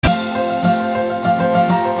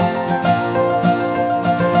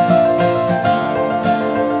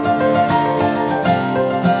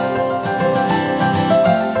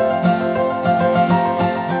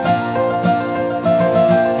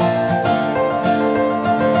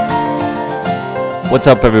What's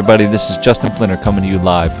up, everybody? This is Justin Flinner coming to you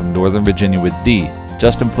live from Northern Virginia with the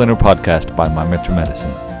Justin Flinner Podcast by My Metro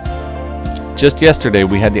Medicine. Just yesterday,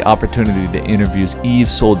 we had the opportunity to interview Eve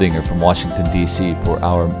Soldinger from Washington, D.C. for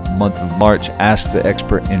our month of March Ask the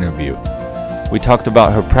Expert interview. We talked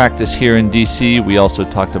about her practice here in D.C. We also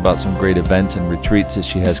talked about some great events and retreats that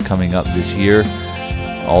she has coming up this year,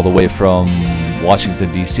 all the way from Washington,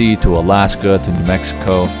 D.C. to Alaska to New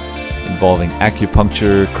Mexico, involving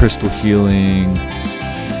acupuncture, crystal healing,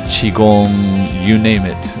 Qigong, you name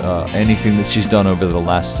it, anything that she's done over the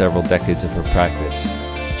last several decades of her practice.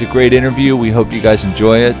 It's a great interview. We hope you guys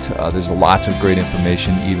enjoy it. There's lots of great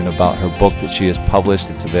information even about her book that she has published.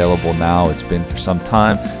 It's available now. It's been for some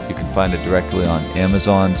time. You can find it directly on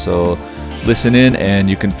Amazon. So listen in, and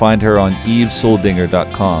you can find her on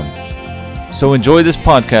evesoldinger.com. So enjoy this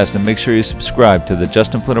podcast and make sure you subscribe to the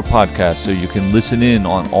Justin Flinner Podcast so you can listen in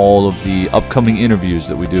on all of the upcoming interviews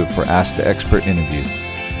that we do for Ask the Expert interview.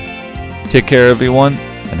 Take care, everyone,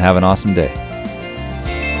 and have an awesome day.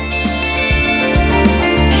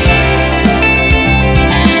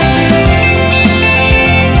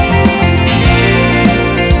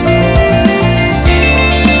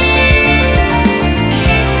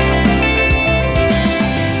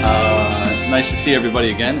 Nice to see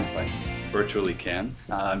everybody again, if I virtually can.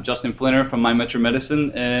 I'm Justin Flinner from My Metro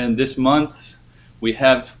Medicine, and this month we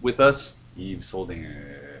have with us Eve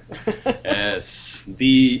Soldinger. Yes, the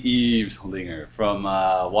Eve Soldinger from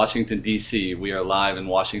Washington, D.C. We are live in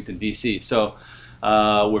Washington, D.C. So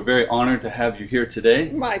we're very honored to have you here today.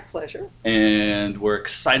 My pleasure. And we're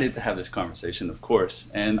excited to have this conversation, of course.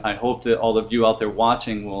 And I hope that all of you out there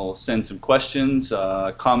watching will send some questions,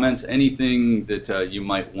 comments, anything that you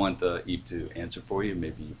might want Eve to answer for you.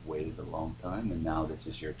 Maybe you've waited a long time and now this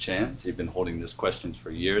is your chance. You've been holding these questions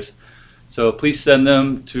for years. So please send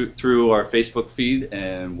them through our Facebook feed,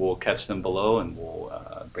 and we'll catch them below and we'll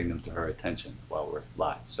bring them to her attention while we're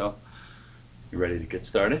live. So you ready to get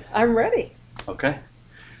started? I'm ready. Okay.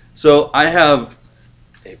 So I have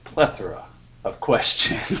a plethora of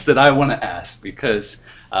questions that I want to ask because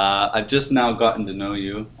I've just now gotten to know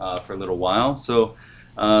you for a little while. So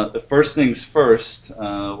the first things first,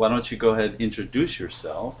 why don't you go ahead and introduce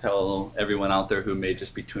yourself, tell everyone out there who may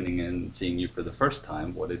just be tuning in and seeing you for the first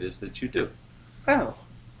time what it is that you do. Oh,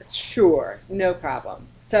 sure. No problem.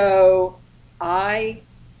 So I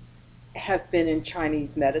have been in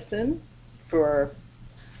Chinese medicine for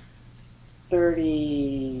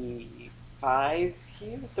 35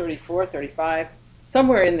 years, 34, 35,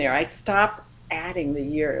 somewhere in there. I stopped adding the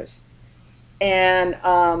years. And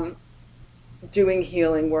doing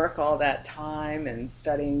healing work all that time and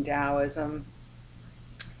studying Taoism,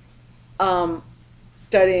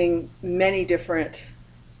 studying many different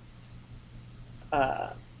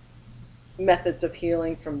methods of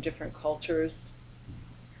healing from different cultures.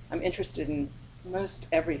 I'm interested in most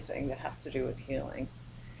everything that has to do with healing.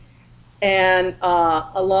 And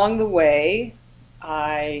along the way,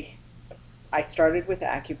 I started with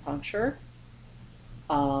acupuncture.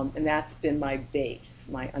 And that's been my base,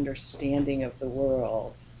 my understanding of the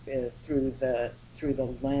world through the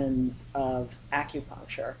lens of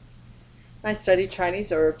acupuncture. I studied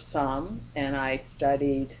Chinese herbs some, and I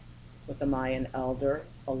studied with a Mayan elder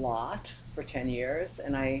a lot for 10 years,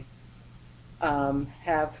 and I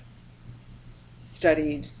have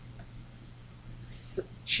studied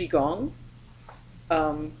Qigong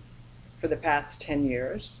for the past 10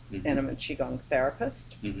 years, mm-hmm. and I'm a Qigong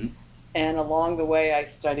therapist. Mm-hmm. And along the way, I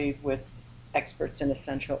studied with experts in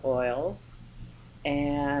essential oils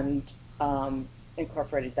and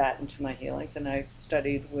incorporated that into my healings. And I've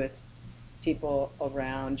studied with people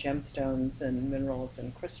around gemstones and minerals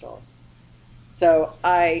and crystals. So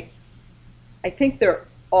I think they're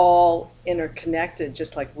all interconnected,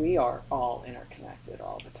 just like we are all interconnected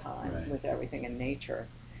all the time, right, with everything in nature.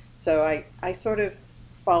 So I sort of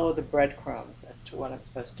follow the breadcrumbs as to what I'm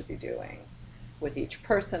supposed to be doing with each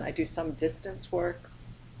person. I do some distance work,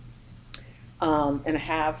 and I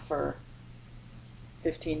have for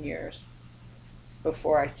 15 years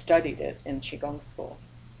before I studied it in Qigong school.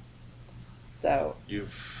 So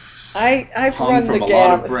I've run the gamut. A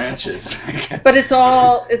lot of branches. But it's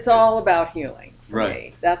all about healing for right.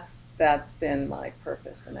 me. That's been my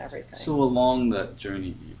purpose and everything. So along that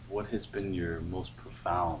journey, Eve, what has been your most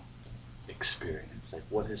profound experience? Like,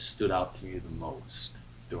 what has stood out to you the most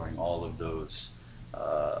during all of those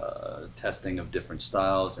testing of different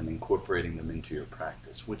styles and incorporating them into your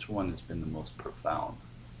practice? Which one has been the most profound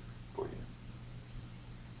for you?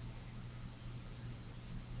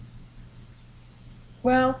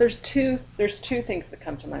 Well, there's two things that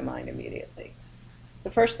come to my mind immediately. The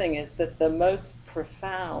first thing is that the most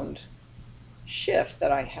profound shift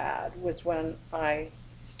that I had was when I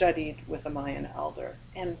studied with a Mayan elder.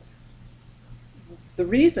 And the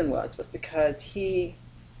reason was because he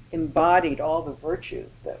embodied all the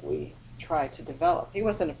virtues that we try to develop. He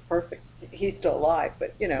wasn't a perfect, he's still alive,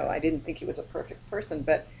 but I didn't think he was a perfect person,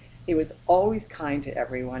 but he was always kind to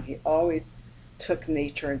everyone. He always took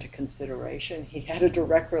nature into consideration. He had a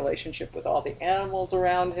direct relationship with all the animals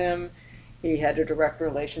around him. He had a direct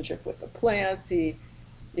relationship with the plants.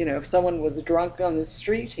 If someone was drunk on the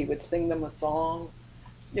street, he would sing them a song,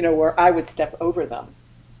 where I would step over them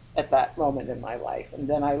at that moment in my life. And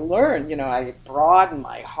then I learned, I broadened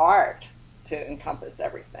my heart to encompass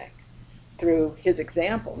everything through his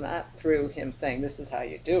example, not through him saying, this is how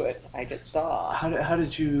you do it. I just saw. How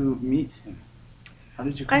did you meet him? How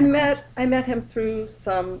did you I met him through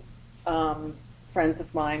some friends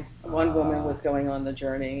of mine. One woman was going on the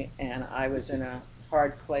journey, and I was in a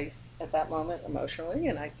hard place at that moment emotionally,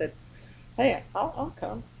 and I said, hey, I'll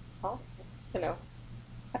come.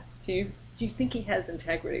 Do you think he has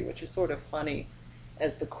integrity? Which is sort of funny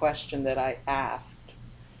as the question that I asked,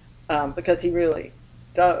 because he really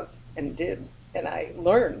does and did. And I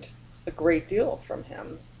learned a great deal from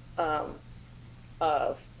him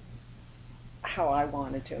of how I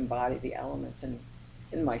wanted to embody the elements in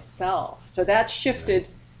myself. So that shifted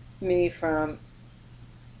me from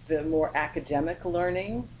the more academic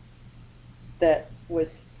learning that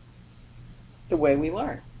was the way we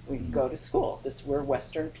learn. We go to school. We're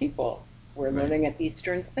Western people. We're learning an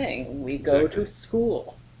Eastern thing. We go to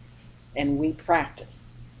school and we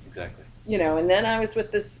practice. Exactly. And then I was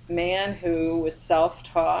with this man who was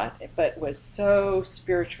self-taught, but was so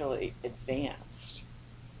spiritually advanced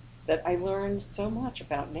that I learned so much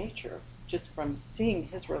about nature just from seeing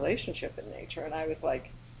his relationship in nature. And I was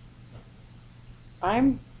like,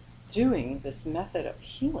 I'm doing this method of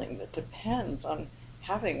healing that depends on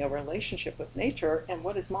having a relationship with nature, and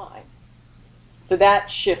what is mine? So that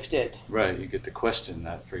shifted. Right, you get to question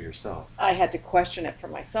that for yourself. I had to question it for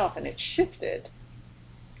myself, and it shifted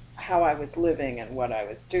how I was living and what I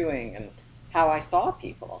was doing and how I saw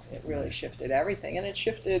people. It really shifted everything, and it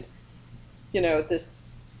shifted,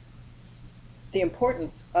 the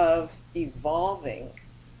importance of evolving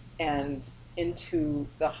and into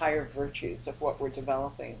the higher virtues of what we're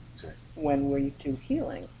developing when we do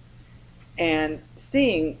healing. And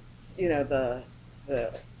seeing, the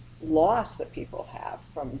loss that people have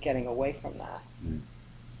from getting away from that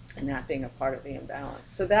and that being a part of the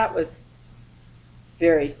imbalance. So that was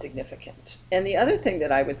very significant. And the other thing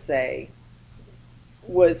that I would say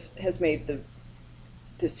has made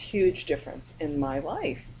this huge difference in my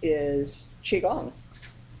life is Qigong,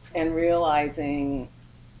 and realizing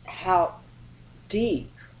how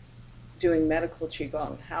deep doing medical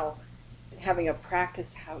Qigong, how having a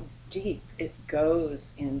practice, how deep it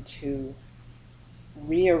goes into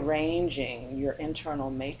rearranging your internal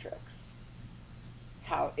matrix,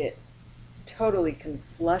 how it totally can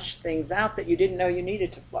flush things out that you didn't know you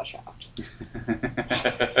needed to flush out.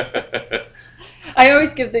 I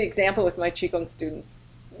always give the example with my Qigong students,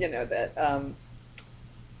 that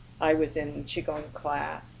I was in Qigong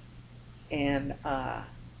class, and it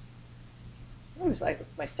was like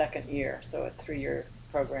my second year, so a 3-year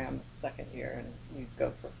program, second year, and you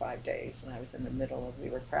go for 5 days, and I was in the middle of, we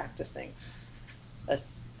were practicing a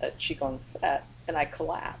Qigong set, and I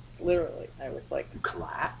collapsed, literally. I was like... You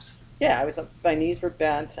collapsed? Yeah, my knees were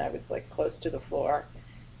bent, I was like close to the floor,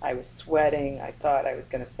 I was sweating, I thought I was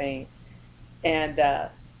going to faint, and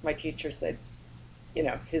my teacher said,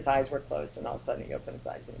 his eyes were closed, and all of a sudden he opened his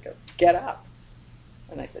eyes and he goes, "Get up."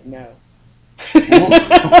 And I said, "No."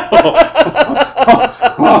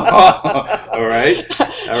 All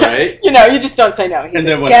right. You just don't say no. He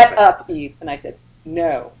said, "Get up, Eve." And I said,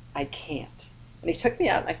 "No, I can't." And he took me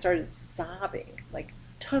out, and I started sobbing, like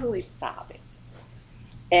totally sobbing.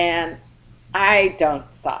 And I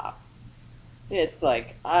don't sob. It's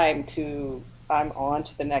like I'm on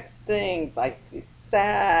to the next things. I feel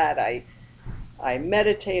sad. I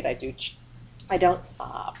meditate. I don't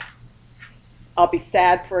sob. I'll be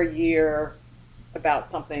sad for a year about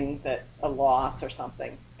something, a loss or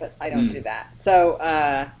something, but I don't do that. So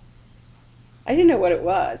I didn't know what it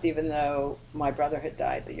was, even though my brother had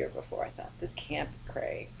died the year before. I thought, this can't be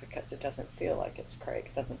Craig, because it doesn't feel like it's Craig.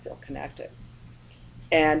 It doesn't feel connected.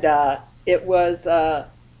 And it was, all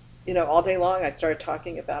day long I started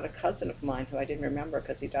talking about a cousin of mine who I didn't remember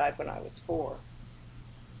because he died when I was 4.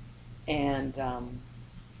 And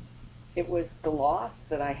it was the loss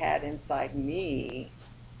that I had inside me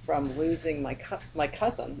from losing my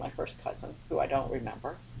cousin, my first cousin, who I don't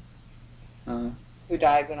remember, who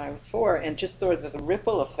died when I was 4, and just sort of the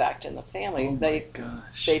ripple effect in the family. Oh my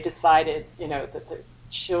gosh. They decided, that the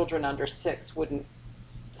children under 6 wouldn't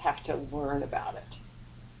have to learn about it,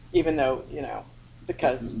 even though,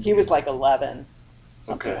 because he was like 11,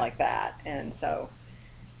 something Okay. like that. And so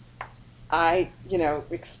I,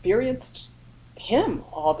 experienced him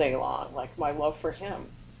all day long, like my love for him,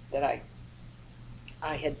 that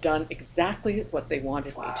I had done exactly what they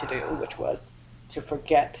wanted me to do, which was to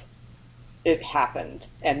forget it happened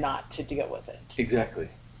and not to deal with it. Exactly.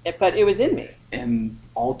 But it was in me. And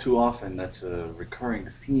all too often, that's a recurring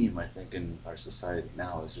theme, I think, in our society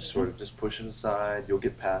now, is just sort of just push it aside, you'll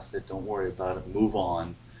get past it, don't worry about it, move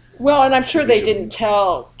on. Well, and I'm sure they didn't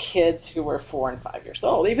tell kids who were 4 and 5 years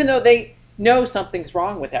old, even though they know something's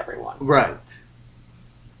wrong with everyone. Right.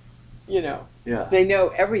 Yeah. They Know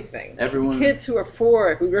everything. Everyone. Kids who are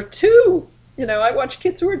 4, who are 2, I watch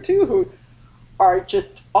kids who are 2 who are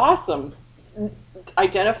just awesome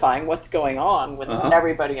identifying what's going on with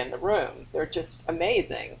everybody in the room. They're just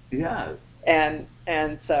amazing. Yeah. And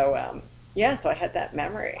so so I had that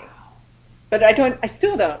memory. But I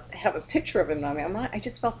still don't have a picture of him. I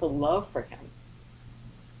just felt the love for him.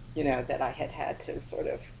 That I had to sort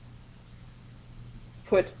of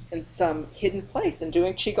put in some hidden place, and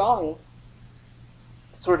doing Qigong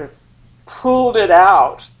sort of pulled it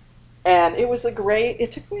out. And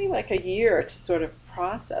it took me like a year to sort of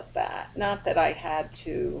process that. Not that I had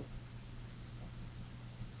to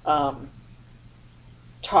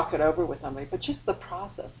talk it over with somebody, but just the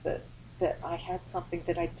process that I had something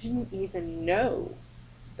that I didn't even know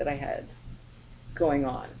that I had going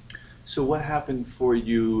on. So what happened for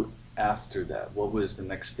you after that? What was the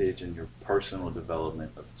next stage in your personal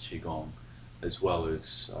development of Qigong, as well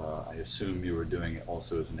as, I assume you were doing it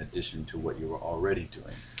also as an addition to what you were already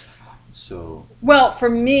doing? So. Well, for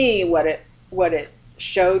me, what it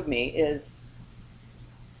showed me is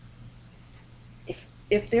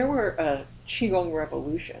if there were a Qigong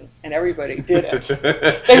revolution and everybody did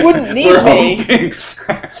it, they wouldn't need me.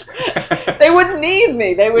 They wouldn't need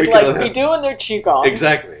me. They would be doing their Qigong.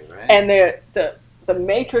 Exactly, right. And the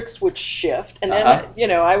matrix would shift, and then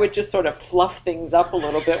I would just sort of fluff things up a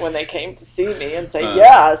little bit when they came to see me and say,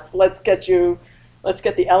 yes, let's get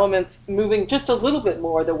the elements moving just a little bit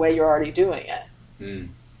more the way you're already doing it. Mm.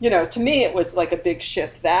 To me, it was like a big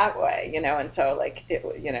shift that way, and so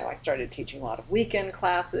I started teaching a lot of weekend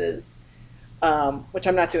classes, which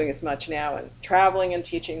I'm not doing as much now, and traveling and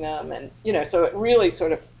teaching them, and so it really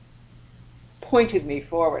sort of pointed me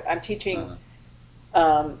forward. I'm teaching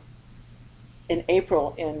in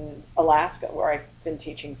April in Alaska, where I've been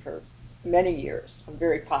teaching for many years. I'm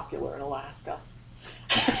very popular in Alaska.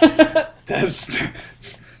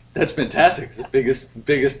 That's fantastic. It's the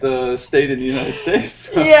biggest state in the United States.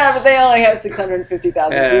 Yeah, but they only have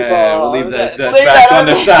 650,000 people. We'll leave that back on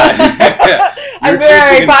the side. I'm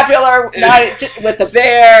very popular, not just with the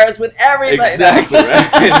bears, with everybody. Exactly,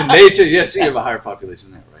 right? In nature, yes, you have a higher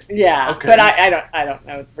population there, right? Yeah, okay. But I don't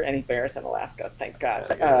know for any bears in Alaska, thank God.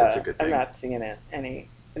 That's a good thing. I'm not seeing any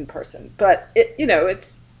in person, but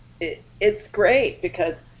it's great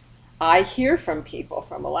because I hear from people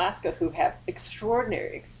from Alaska who have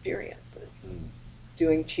extraordinary experiences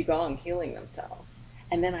doing Qigong, healing themselves.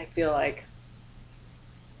 And then I feel like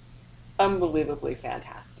unbelievably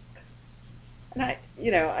fantastic. And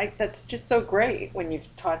that's just so great when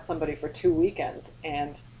you've taught somebody for 2 weekends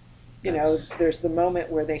and, there's the moment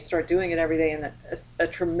where they start doing it every day and a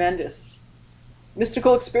tremendous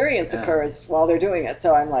mystical experience occurs while they're doing it.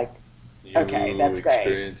 So I'm like, okay, that's great. You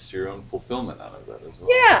experienced your own fulfillment out of that as well.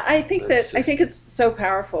 Yeah, I think it's so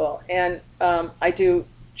powerful, and I do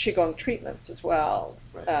Qigong treatments as well,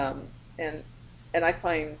 right. And I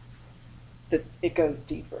find that it goes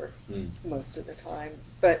deeper most of the time.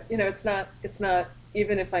 But it's not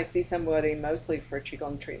even if I see somebody mostly for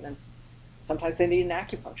Qigong treatments, sometimes they need an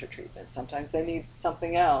acupuncture treatment, sometimes they need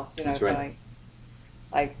something else. That's so right.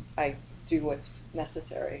 I do what's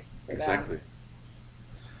necessary for Exactly. them.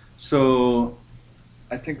 So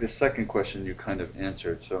I think the second question you kind of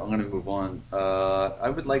answered, so I'm going to move on. I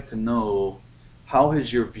would like to know, how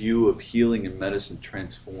has your view of healing and medicine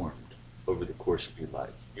transformed over the course of your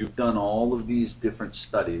life? You've done all of these different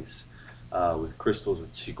studies with crystals,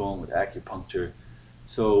 with Qigong, with acupuncture.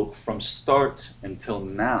 So from start until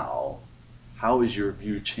now, how has your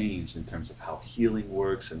view changed in terms of how healing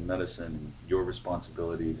works and medicine, your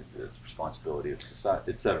responsibility, the responsibility of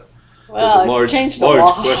society, etc.? Well, it's changed a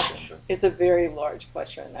lot. Question. It's a very large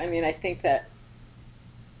question. I mean, I think that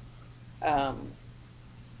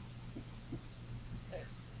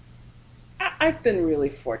I've been really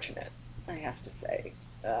fortunate, I have to say.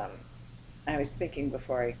 I was thinking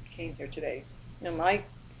before I came here today, My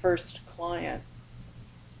first client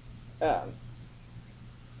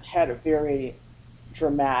had a very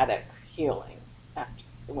dramatic healing after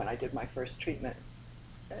when I did my first treatment.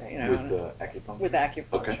 With acupuncture? With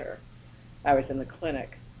acupuncture. Okay. I was in the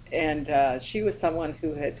clinic, and she was someone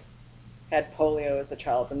who had polio as a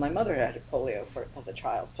child, and my mother had polio as a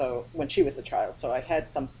child. So when she was a child, so I had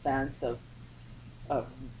some sense of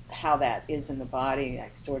how that is in the body. I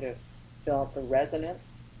sort of felt the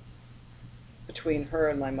resonance between her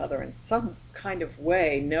and my mother in some kind of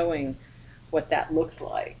way, knowing what that looks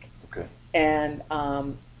like. Okay. And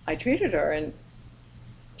I treated her, and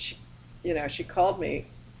she called me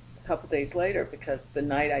a couple days later because the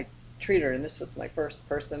night I treated her, and this was my first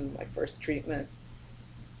treatment,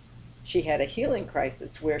 she had a healing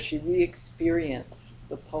crisis where she re-experienced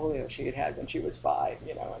the polio she had had when she was 5,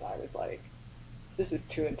 and I was like, this is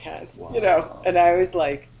too intense, Wow. and I was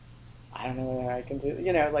like, I don't know whether I can do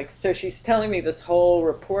it, so she's telling me this whole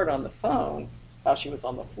report on the phone, how she was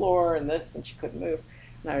on the floor and this, and she couldn't move,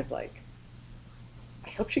 and I was like, I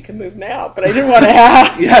hope she can move now, but I didn't want to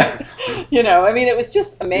ask. Yeah. It was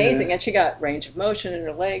just amazing, Yeah. and she got range of motion in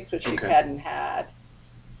her legs, which she Okay. hadn't had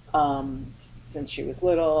since she was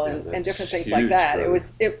little, Yeah, and that's different things huge like that.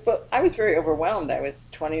 for- But I was very overwhelmed. I was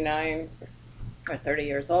 29 or 30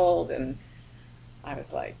 years old, and I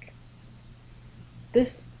was like,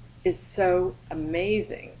 this is so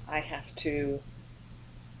amazing. I have to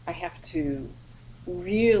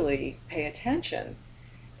really pay attention.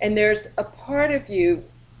 And there's a part of you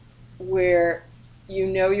where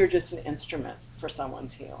you're just an instrument for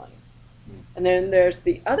someone's healing. And then there's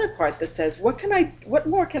the other part that says, what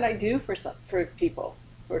more can I do for people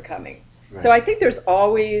who are coming? Right. So I think there's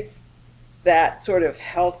always that sort of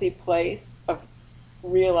healthy place of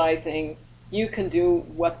realizing you can do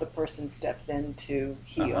what the person steps in to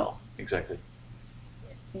heal. Uh-huh. Exactly.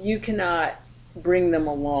 You cannot bring them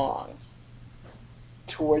along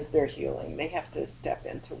toward their healing. They have to step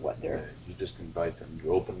into what they're... You just invite them.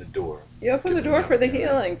 You open the door. You open the Give them door for the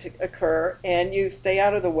opportunity. healing to occur, and you stay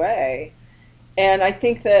out of the way. And I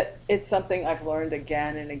think that it's something I've learned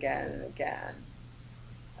again and again and again.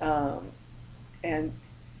 And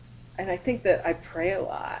I think that I pray a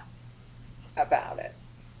lot about it.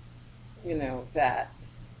 That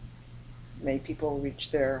may people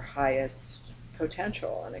reach their highest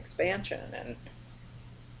potential and expansion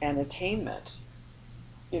and attainment.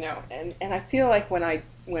 And I feel like when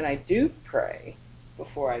I do pray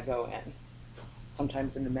before I go in,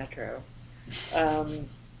 sometimes in the metro,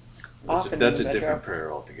 often That's in a the metro. different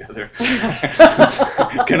prayer altogether.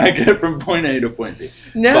 Can I get from point A to point B?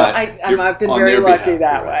 No, But I've you're been on very their lucky behalf,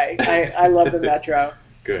 that right. way. I love the metro.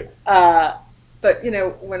 Good. But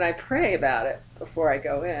when I pray about it before I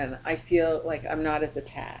go in, I feel like I'm not as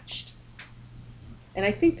attached. And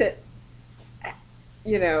I think that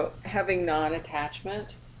having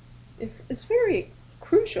non-attachment is very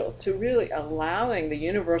crucial to really allowing the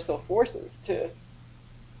universal forces to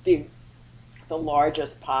be the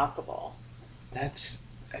largest possible. I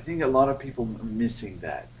think a lot of people are missing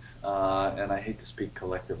that, and I hate to speak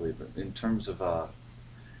collectively, but in terms of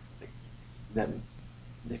that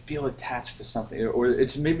they feel attached to something, or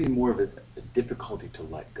it's maybe more of a difficulty to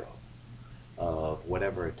let go of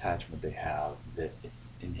whatever attachment they have that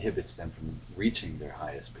inhibits them from reaching their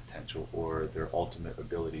highest potential or their ultimate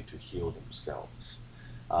ability to heal themselves.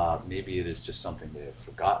 Maybe it is just something they have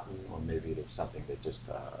forgotten, or maybe it is something they just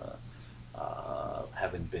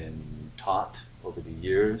haven't been taught over the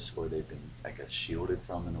years, or they've been, I guess, shielded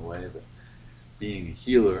from in a way. But being a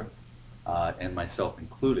healer, and myself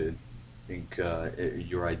included, I think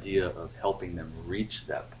your idea of helping them reach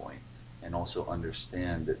that point and also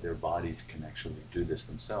understand that their bodies can actually do this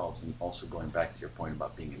themselves, and also going back to your point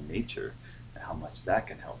about being in nature and how much that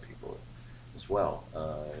can help people as well.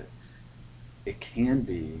 It can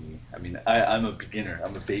be, I'm a beginner,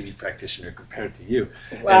 I'm a baby practitioner compared to you.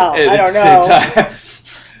 Well, And I at don't the same know. time,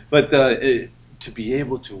 but to be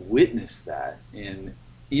able to witness that in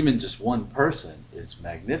even just one person is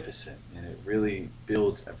magnificent, and it really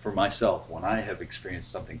builds, for myself, when I have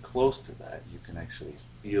experienced something close to that, you can actually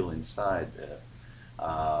feel inside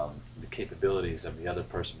the capabilities of the other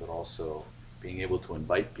person, but also being able to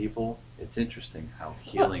invite people. It's interesting how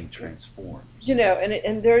healing transforms.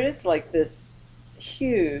 And there is like this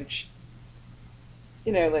huge,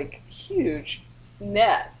 huge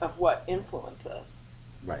net of what influences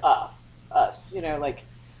Right. us. Like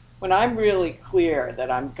when I'm really clear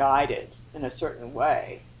that I'm guided in a certain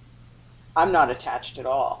way, I'm not attached at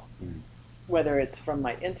all. Mm. Whether it's from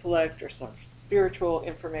my intellect or some spiritual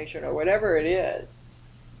information or whatever it is,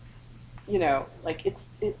 You're it's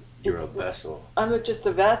a vessel. I'm just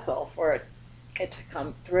a vessel it to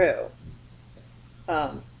come through.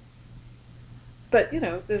 But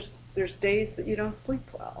there's days that you don't sleep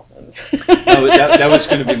well. No, that was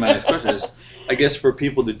going to be my next question. Is, I guess for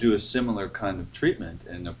people to do a similar kind of treatment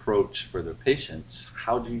and approach for their patients,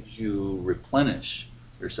 how do you replenish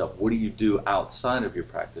yourself? What do you do outside of your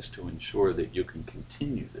practice to ensure that you can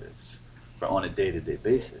continue this on a day-to-day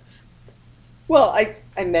basis? Well,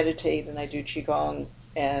 I meditate and I do Qigong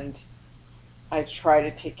and I try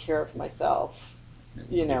to take care of myself,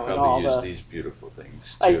 You and probably all use the. these beautiful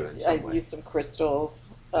things I too. In some way. use some crystals.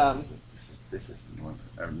 This is enormous,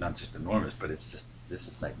 or not just enormous, but this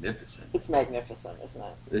is magnificent. It's magnificent, isn't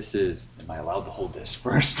it? This is. Am I allowed to hold this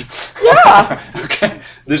first? Yeah. Okay.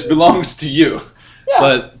 This belongs to you. Yeah.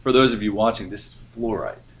 But for those of you watching, this is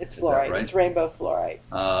fluorite. It's Is that fluorite. right? It's rainbow fluorite.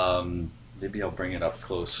 Maybe I'll bring it up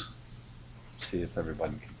close. See if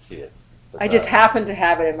everybody can see it. But, I just happen to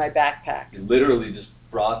have it in my backpack. literally just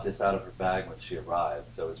brought this out of her bag when she arrived,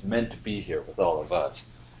 so it's meant to be here with all of us.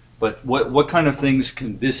 But what kind of things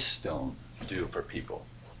can this stone do for people?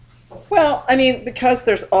 Well, I mean, because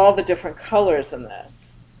there's all the different colors in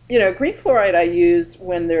this. Green fluorite I use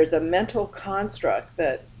when there's a mental construct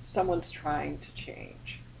that someone's trying to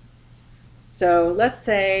change. So let's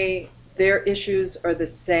say their issues are the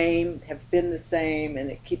same, have been the same, and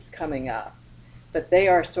it keeps coming up. But they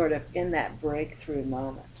are sort of in that breakthrough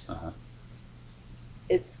moment. Uh-huh.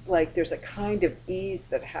 It's like there's a kind of ease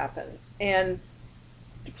that happens. And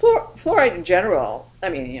fluoride in general, I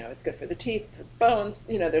mean, it's good for the teeth, for the bones,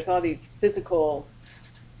 there's all these physical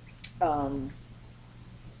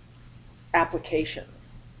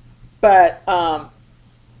applications. But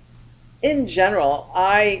in general,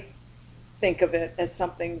 I think of it as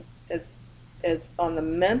something as on the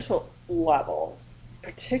mental level,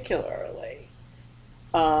 particularly,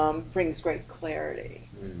 brings great clarity.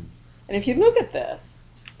 Mm. And if you look at this,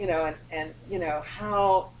 and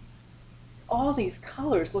how all these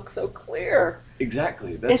colors look so clear.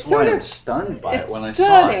 Exactly. That's It's why sort I'm of- stunned by it It's when I saw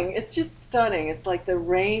stunning. it. It's just stunning. It's like the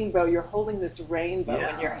rainbow. You're holding this rainbow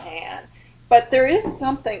in your Yeah. hand. But there is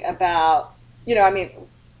something about,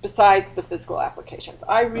 besides the physical applications,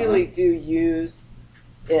 I really do use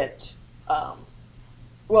it. And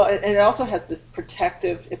it also has this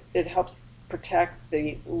protective, it helps protect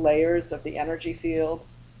the layers of the energy field.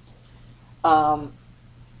 And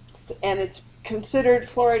it's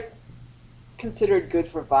fluoride's considered good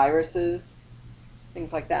for viruses,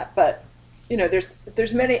 things like that. But,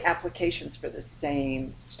 there's many applications for the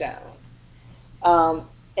same stone.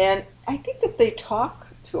 And I think that they talk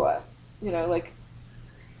to us, like,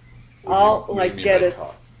 What do you mean by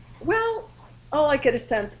talk? I'll get a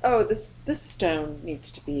sense, this stone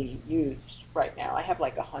needs to be used right now. I have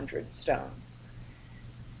like 100 stones.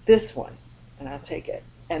 This one, and I'll take it.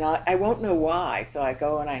 And I won't know why, so I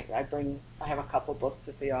go and I have a couple books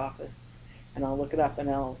at the office, and I'll look it up and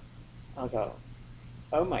I'll go,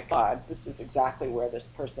 oh my God, this is exactly where this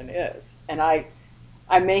person is. And I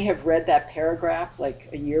may have read that paragraph like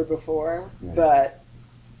a year before, Right. but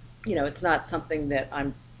it's not something that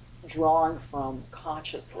I'm drawing from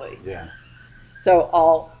consciously. Yeah.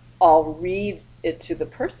 So I'll read it to the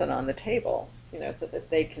person on the table, so that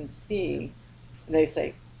they can see, and they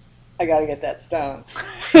say, I got to get that stone.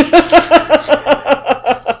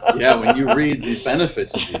 Yeah, when you read the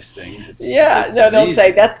benefits of these things, it's they'll amazing.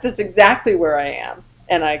 say that's exactly where I am,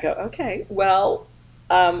 and I go, okay, well,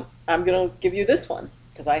 I'm going to give you this one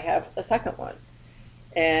because I have a second one,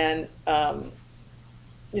 and I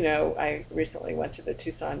recently went to the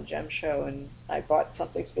Tucson Gem Show and I bought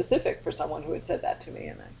something specific for someone who had said that to me,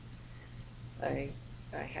 and I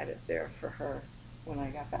had it there for her when I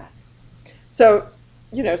got back. So,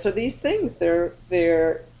 so these things, they're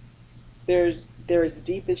as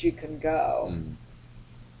deep as you can go. Mm.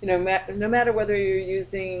 No matter whether you're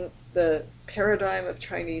using the paradigm of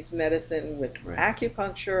Chinese medicine with Right.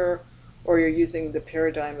 acupuncture, or you're using the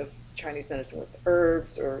paradigm of Chinese medicine with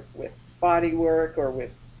herbs, or with body work, or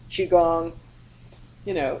with Qigong,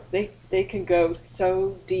 they can go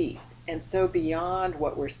so deep and so beyond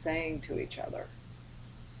what we're saying to each other.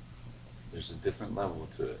 There's a different level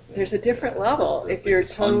to it. There's a different level There's if you're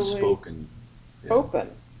this totally unspoken. Yeah.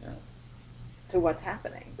 open Yeah. to what's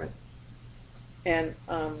happening. Right. And,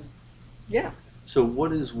 yeah. So,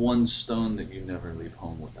 what is one stone that you never leave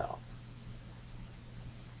home without?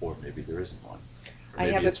 Or maybe there isn't one. Or I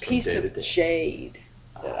maybe have a it's from piece day to of day. jade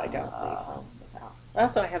that I don't leave home without.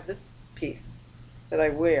 Also, I have this piece that I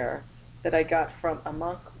wear that I got from a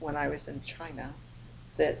monk when I was in China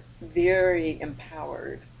that's very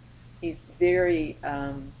empowered. He's very,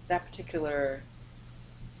 that particular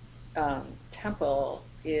temple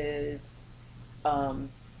is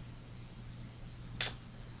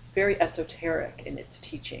very esoteric in its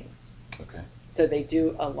teachings. Okay. So they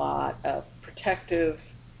do a lot of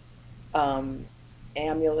protective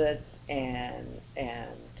amulets and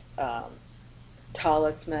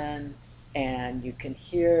talisman, and you can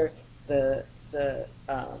hear the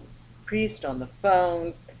priest on the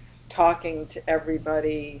phone talking to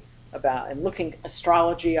everybody about and looking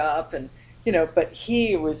astrology up, and but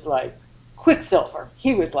he was like Quicksilver.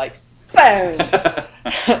 He was like bang.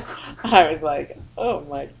 I was like, oh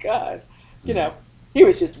my God, he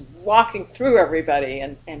was just walking through everybody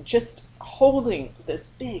and just holding this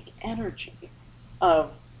big energy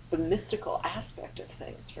of the mystical aspect of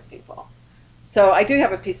things for people. So I do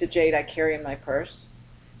have a piece of jade I carry in my purse,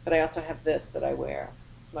 but I also have this that I wear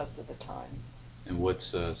most of the time. And what's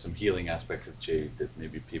some healing aspects of jade that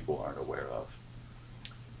maybe people aren't aware of?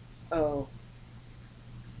 Oh,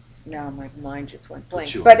 now my mind just went blank.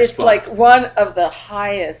 Put you on But the it's spot. like one of the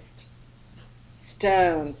highest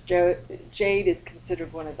stones. Jade is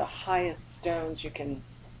considered one of the highest stones you can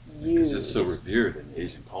use. Because it's so revered in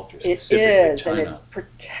Asian culture, It specifically is, China. and it's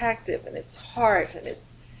protective, and it's heart, and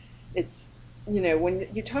it's when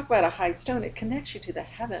you talk about a high stone, it connects you to the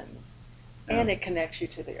heavens, and Yeah. it connects you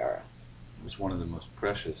to the earth. It was one of the most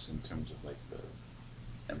precious in terms of like the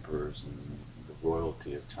emperors and the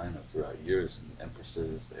royalty of China throughout years, and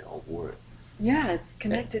empresses, they all wore it. Yeah, it's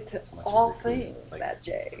connected to As much as all they could, things, like, that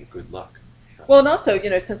jade. for good luck. Well, and also,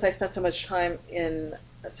 since I spent so much time in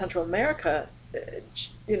Central America,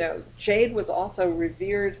 jade was also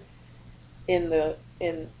revered in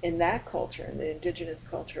that culture, in the indigenous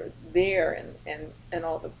culture there, and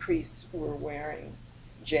all the priests were wearing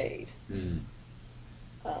jade. Mm,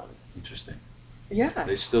 Um, interesting. yes.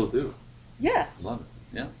 They still do. Yes. Love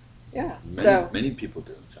it. Yeah. Yes. Many people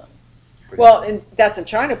do in China. Well, and that's in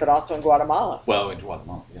China, but also in Guatemala. Well, in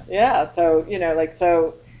Guatemala, yeah. Yeah. So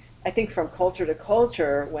so I think from culture to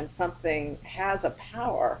culture, when something has a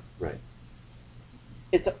power, Right.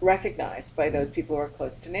 it's recognized by those people who are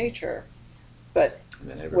close to nature. But And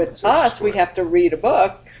then everyone with searches us, for we it. have to read a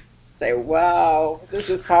book, say, "Wow, this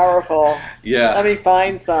is powerful. Yeah. Let me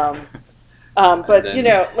find some." But then-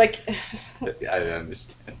 I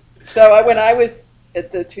understand. so when I was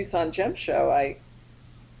at the Tucson Gem Show, I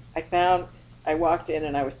walked in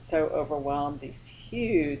and I was so overwhelmed. This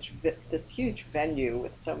huge venue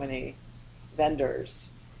with so many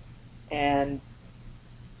vendors, and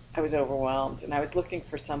I was overwhelmed. And I was looking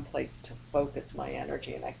for some place to focus my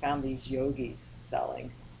energy, and I found these yogis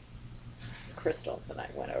selling crystals, and I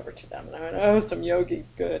went over to them and I went, "Oh, some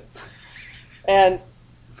yogis, good." And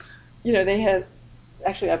they had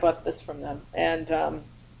actually I bought this from them, and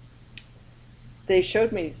they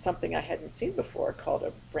showed me something I hadn't seen before called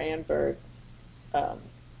a Brandenburg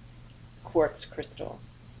quartz crystal.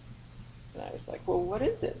 And I was like, "Well, what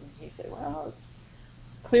is it?" And he said, "Well, it's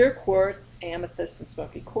clear quartz, amethyst, and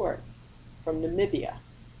smoky quartz from Namibia."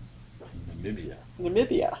 Namibia.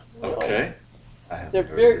 Namibia. Really. Okay. I haven't They're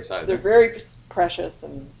heard of very this either. they're very precious,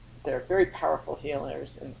 and they're very powerful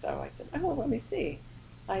healers. And so I said, "Oh, let me see.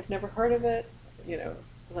 I've never heard of it.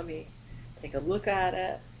 Let me take a look at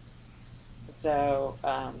it." So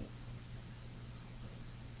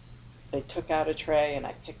they took out a tray, and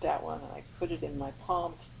I picked out one, and I put it in my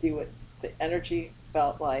palm to see what the energy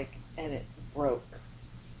felt like, and it broke.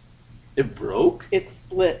 It broke? It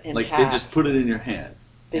split in Like half. they just put it in your hand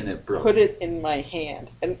They and it broke. put it in my hand,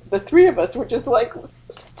 and the three of us were just like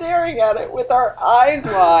staring at it with our eyes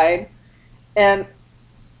wide. And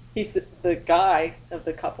he said, the guy of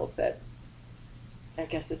the couple said, "I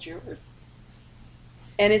guess it's yours."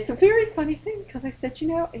 And it's a very funny thing, because I said,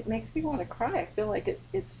 it makes me want to cry. I feel like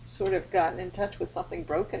it's sort of gotten in touch with something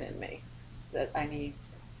broken in me that I need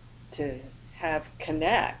to have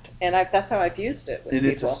connect. And that's how I've used it with And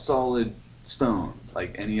people. it's a solid stone,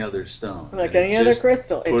 like any other stone. Like And any it other just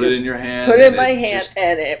crystal. Put it in your hand. Put it in and my it hand, just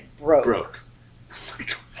and it broke. broke.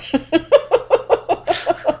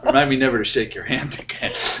 Remind me never to shake your hand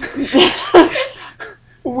again.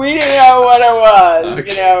 We didn't know what it was.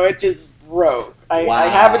 Okay. It just broke. I Wow.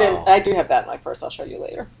 have it in. I do have that in my purse. I'll show you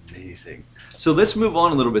later. Amazing. So let's move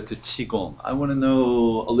on a little bit to Qigong. I want to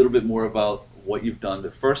know a little bit more about what you've done.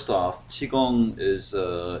 But first off, Qigong is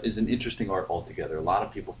an interesting art altogether. A lot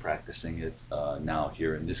of people practicing it now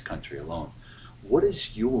here in this country alone. What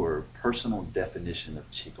is your personal definition of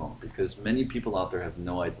Qigong? Because many people out there have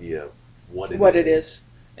no idea what it is.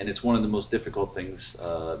 And it's one of the most difficult things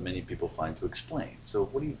many people find to explain. So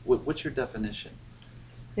what's your definition?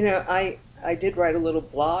 I did write a little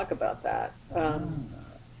blog about that.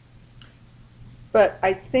 But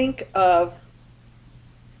I think of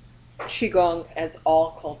Qigong as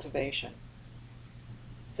all cultivation.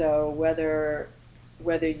 So whether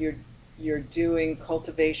whether you're doing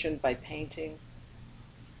cultivation by painting,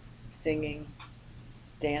 singing,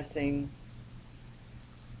 dancing,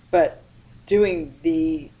 but doing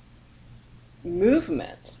the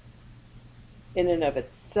movement in and of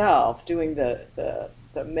itself, doing the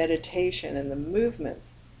meditation and the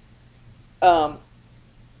movements,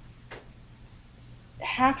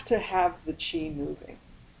 have to have the chi moving.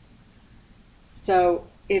 So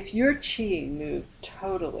if your chi moves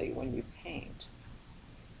totally when you paint,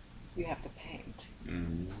 you have to paint.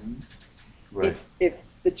 Mm-hmm. Right. If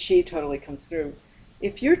the chi totally comes through,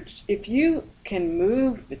 if you can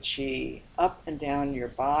move the chi up and down your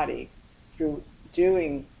body through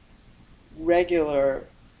doing regular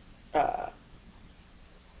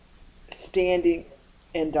standing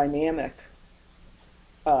and dynamic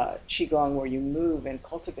qigong where you move and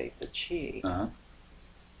cultivate the chi,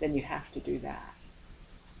 then you have to do that.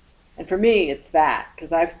 And for me, it's that,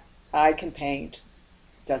 because I can paint.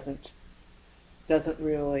 Doesn't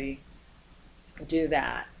really do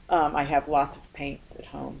that. I have lots of paints at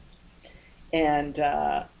home, and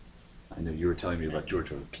I know you were telling me about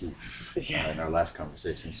Georgia O'Keeffe yeah. in our last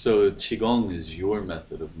conversation. So qigong is your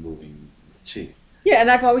method of moving qi. Yeah,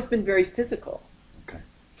 and I've always been very physical. Okay.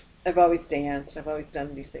 I've always danced. I've always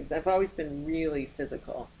done these things. I've always been really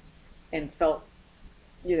physical, and felt,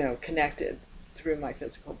 connected through my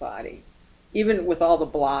physical body, even with all the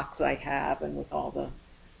blocks I have and with all the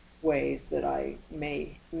ways that I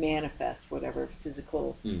may manifest whatever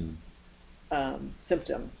physical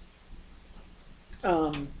symptoms.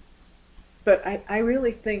 But I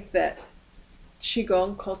really think that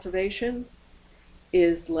qigong cultivation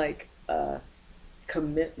is like a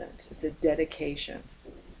commitment. It's a dedication.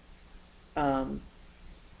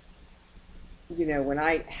 When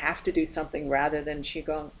I have to do something rather than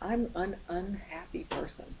qigong, I'm an unhappy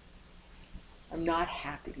person. I'm not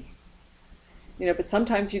happy. But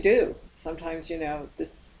sometimes you do. Sometimes,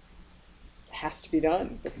 this has to be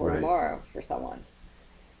done before tomorrow for someone.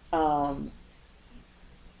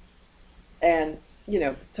 And,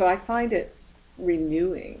 so I find it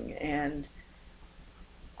renewing and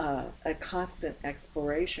a constant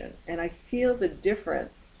exploration. And I feel the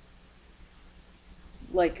difference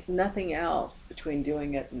like nothing else between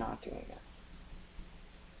doing it and not doing it.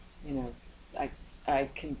 I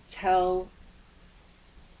can tell,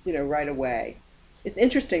 right away. It's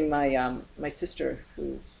interesting. My sister,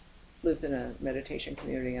 who lives in a meditation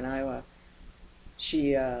community in Iowa,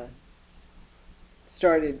 she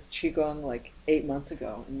started qigong like 8 months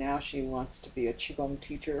ago, and now she wants to be a qigong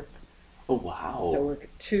teacher. Oh wow! So we're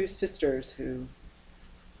two sisters who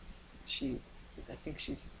I think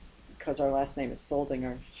she's, because our last name is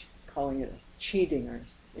Soldinger, she's calling it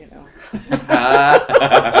Chi-dingers, There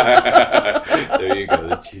you go,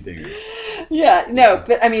 the Chi-dingers. Yeah, no,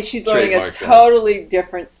 but I mean, she's learning a Trademark totally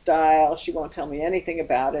different style. She won't tell me anything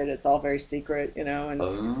about it. It's all very secret,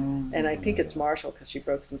 and I think it's martial because she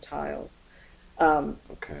broke some tiles.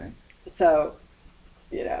 Okay. So,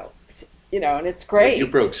 and it's great. You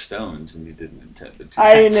broke stones and you didn't intend it to.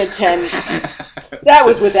 I didn't intend. That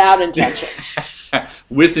was without intention.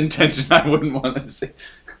 With intention, I wouldn't want to say.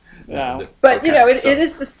 No, but it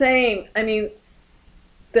is the same. I mean,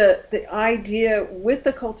 the idea with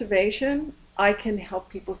the cultivation, I can help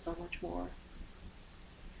people so much more.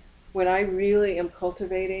 When I really am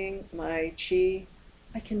cultivating my chi,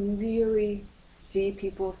 I can really see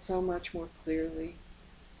people so much more clearly,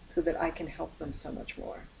 so that I can help them so much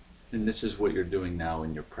more. And this is what you're doing now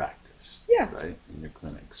in your practice. Yes. Right? In your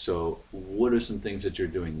clinic. So what are some things that you're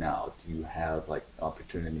doing now? Do you have like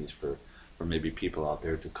opportunities for maybe people out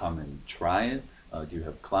there to come and try it? Do you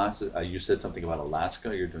have classes? You said something about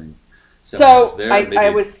Alaska. You're doing seminars there. I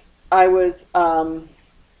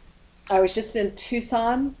was just in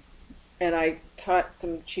Tucson, and I taught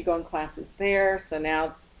some qigong classes there. So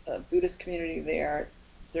now a Buddhist community there,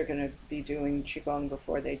 they're going to be doing qigong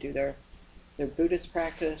before they do their Buddhist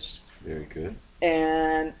practice. Very good.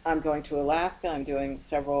 And I'm going to Alaska. I'm doing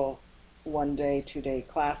several 1-day, 2-day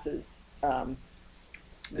classes there.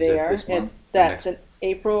 Is that this month? And that's in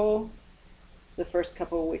April, the first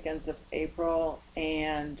couple of weekends of April.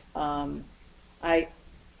 And I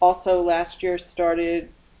also last year started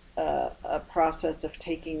a process of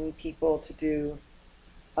taking people to do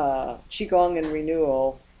qigong and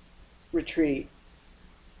renewal retreat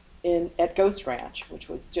at Ghost Ranch, which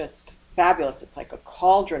was just fabulous. It's like a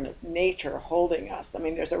cauldron of nature holding us. I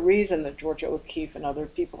mean, there's a reason that Georgia O'Keeffe and other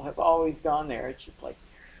people have always gone there. It's just like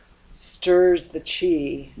stirs the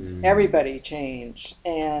chi. Everybody changed.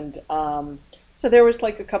 And so there was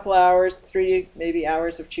like a couple hours, 3 maybe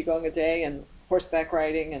hours of qigong a day, and horseback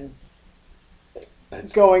riding, and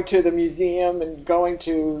going to the museum and going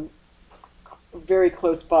to very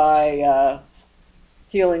close by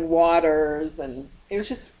healing waters, and it was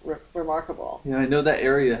just remarkable. Yeah, I know that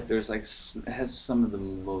area. There's like has some of the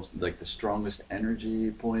most like the strongest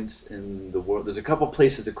energy points in the world. There's a couple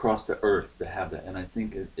places across the earth that have that, and I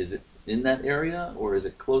think is it in that area or is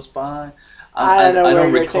it close by? I don't know. I where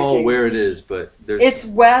don't you're recall thinking. where it is, but there's. It's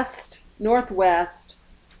northwest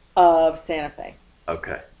of Santa Fe.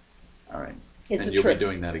 Okay, all right. It's and a you'll trip. be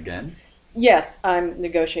doing that again? Yes, I'm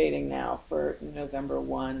negotiating now for November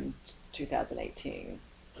 1, 2018.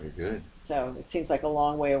 Very good. So it seems like a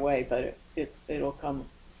long way away, but it'll come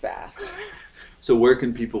fast. So where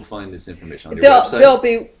can people find this information? On your website? There'll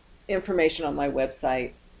be information on my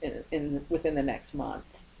website within the next month,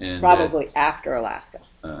 And, probably after Alaska.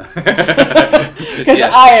 Because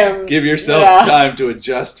I am. Give yourself time to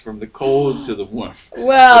adjust from the cold to the warmth.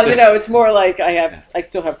 Well, it's more like I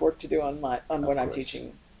still have work to do on what I'm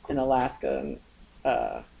teaching in Alaska,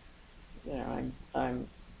 and I'm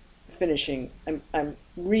finishing. I'm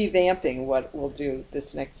revamping what we'll do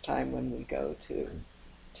this next time when we go to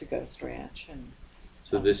Ghost Ranch. And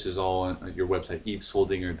so this is all on your website,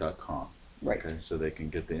 yvesholdinger.com. right. Okay, so they can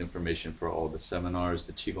get the information for all the seminars,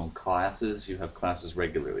 the Qigong classes. You have classes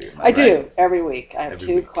regularly, am I right? do every week. I have Every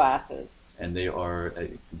 2 week. classes. And they are at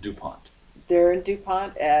DuPont. They're in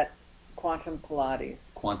DuPont at Quantum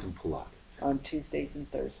Pilates Quantum Pilates. on Tuesdays and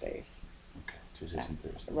Thursdays, Okay, Tuesdays and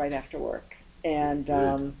Thursdays. right after work. And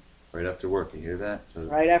Good. Right after work, you hear that? So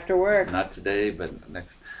right after work. not today, but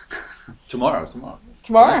next tomorrow.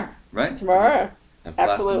 Tomorrow. Right? Tomorrow. Have class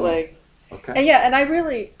Absolutely. tomorrow. Okay. And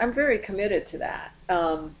I'm very committed to that.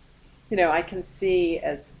 I can see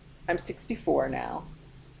as I'm 64 now,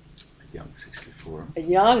 Young 64. a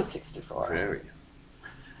young 64. Very young.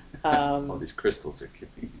 All Um, these crystals are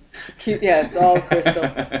keeping. cute, yeah, it's all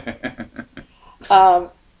crystals.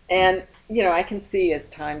 And I can see as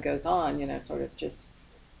time goes on, sort of just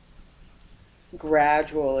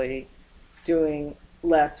gradually doing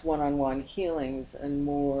less one-on-one healings and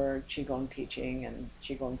more Qigong teaching and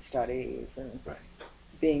Qigong studies, and Right.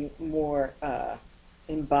 being more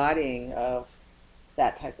embodying of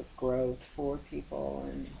that type of growth for people,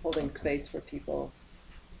 and holding Okay. space for people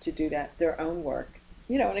to do their own work,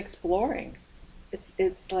 and exploring.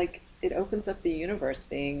 It's like it opens up the universe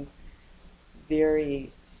being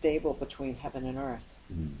very stable between heaven and earth.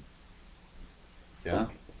 Mm. It's Yeah.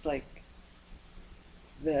 it's like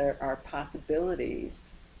there are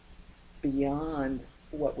possibilities beyond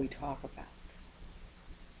what we talk about.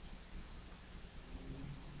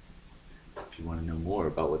 If you want to know more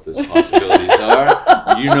about what those possibilities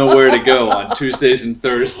are, you know where to go on Tuesdays and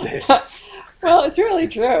Thursdays. Well, it's really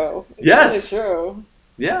true. It's Yes. really true.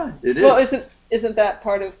 Yeah, it is. Well, isn't that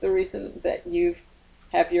part of the reason that you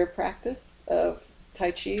have your practice of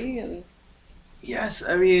Tai Chi? And Yes,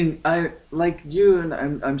 I mean, I like you, and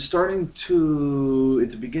I'm starting to,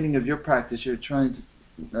 at the beginning of your practice, you're trying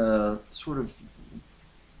to sort of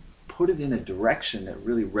put it in a direction that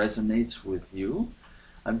really resonates with you.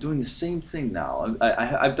 I'm doing the same thing now.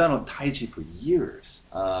 I've done Tai Chi for years,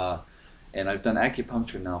 and I've done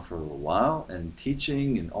acupuncture now for a little while, and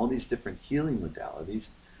teaching, and all these different healing modalities.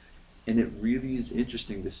 And it really is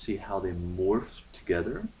interesting to see how they morph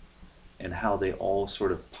together, and how they all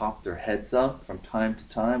sort of pop their heads up from time to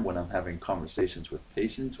time when I'm having conversations with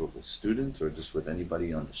patients or with students or just with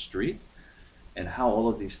anybody on the street, and how all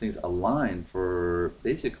of these things align for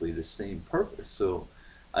basically the same purpose. So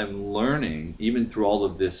I'm learning, even through all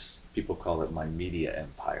of this, people call it my media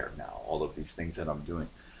empire now, all of these things that I'm doing.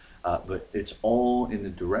 But it's all in the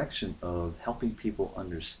direction of helping people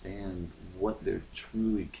understand what they're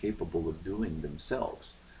truly capable of doing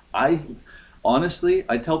themselves. Honestly,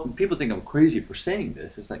 I tell people think I'm crazy for saying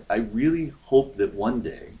this. It's like I really hope that one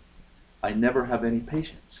day I never have any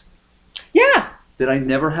patients. yeah, That I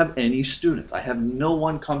never have any students. I have no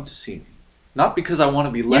one come to see me. Not because I want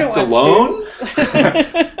to be you left don't alone, want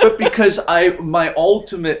students? but because my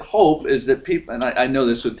ultimate hope is that people, and I know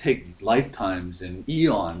this would take lifetimes and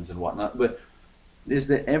eons and whatnot, but is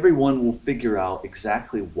that everyone will figure out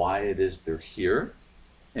exactly why it is they're here,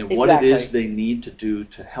 and what it is Exactly. they need to do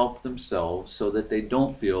to help themselves so that they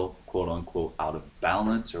don't feel, quote unquote, out of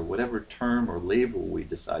balance, or whatever term or label we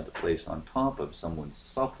decide to place on top of someone's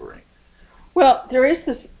suffering. Well, there is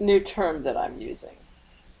this new term that I'm using,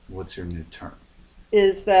 What's your new term?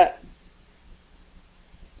 is that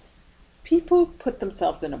people put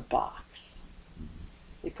themselves in a box.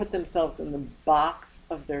 They put themselves in the box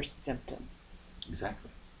of their symptom,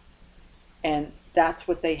 Exactly. and that's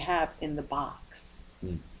what they have in the box.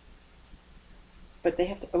 Mm. But they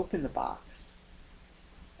have to open the box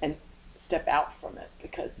and step out from it,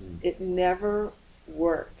 because it never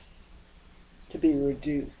works to be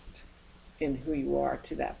reduced in who you are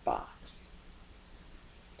to that box.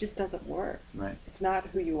 It just doesn't work. Right. It's not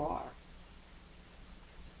who you are.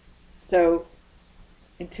 So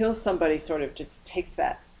until somebody sort of just takes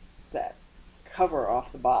that cover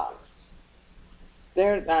off the box,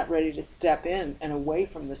 they're not ready to step in and away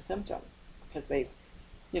from the symptom, because they've,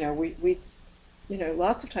 we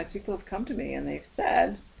lots of times people have come to me and they've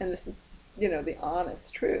said, and this is, the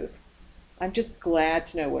honest truth, I'm just glad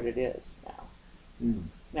to know what it is now.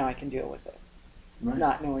 Now I can deal with it, Right.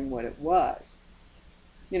 not knowing what it was.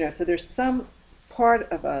 So there's some part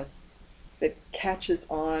of us that catches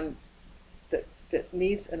on, that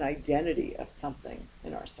needs an identity of something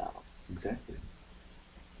in ourselves. Exactly.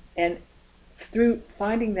 And through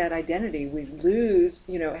finding that identity, we lose,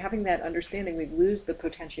 having that understanding, we lose the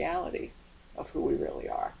potentiality of who we really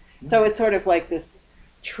are. So it's sort of like this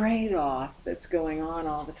trade-off that's going on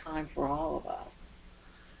all the time for all of us.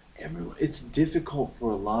 It's difficult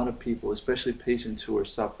for a lot of people, especially patients who are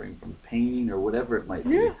suffering from pain or whatever it might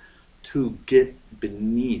be, Yeah. to get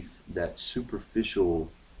beneath that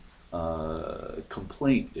superficial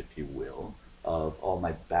complaint, if you will, of, oh,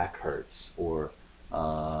 my back hurts, or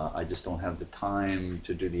I just don't have the time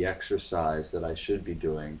to do the exercise that I should be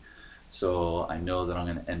doing, so I know that I'm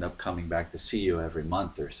going to end up coming back to see you every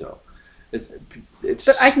month or so. It's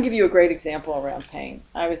But I can give you a great example around pain.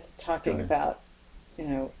 I was talking Go ahead. about,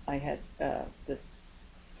 I had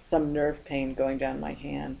some nerve pain going down my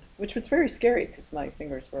hand, which was very scary because my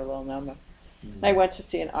fingers were a little numb. And I went to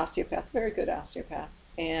see an osteopath, very good osteopath,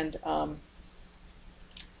 and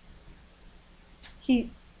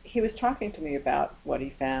he was talking to me about what he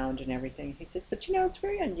found and everything. He said, but it's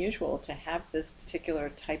very unusual to have this particular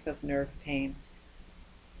type of nerve pain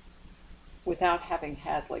without having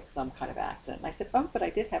had like some kind of accident. And I said, oh, but I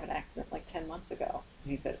did have an accident like 10 months ago.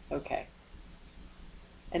 And he said, okay.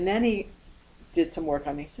 And then he did some work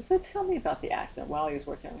on me. He said, so tell me about the accident while he was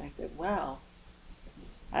working on me. I said, well,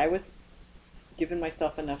 I was giving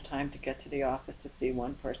myself enough time to get to the office to see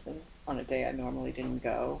one person on a day I normally didn't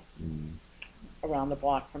go. Around the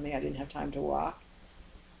block from me. I didn't have time to walk.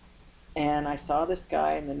 And I saw this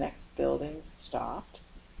guy in the next building stopped.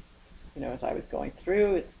 As I was going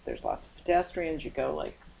through, there's lots of pedestrians. You go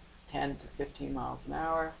like 10 to 15 miles an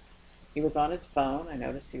hour. He was on his phone. I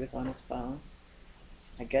noticed he was on his phone.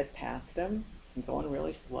 I get past him. I'm going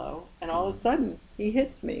really slow. And all of a sudden, he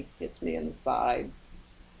hits me in the side.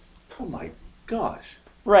 Oh my gosh.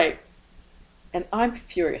 Right. And I'm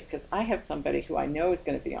furious because I have somebody who I know is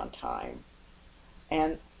going to be on time.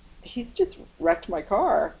 And he's just wrecked my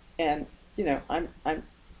car, and I'm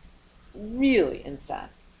really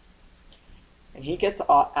incensed. And he gets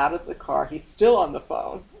out of the car. He's still on the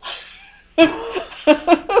phone,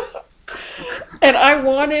 and I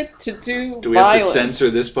wanted to do we violence. have to censor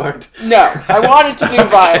this part? No, I wanted to do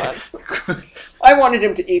violence. I wanted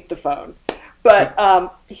him to eat the phone,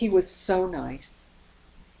 but he was so nice.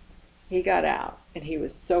 He got out, and he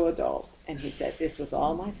was so adult, and he said, this was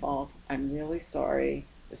all my fault. I'm really sorry.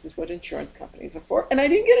 This is what insurance companies are for. And I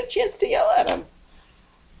didn't get a chance to yell at him.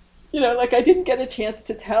 I didn't get a chance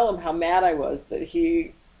to tell him how mad I was that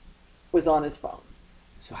he was on his phone.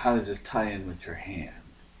 So how does this tie in with your hand?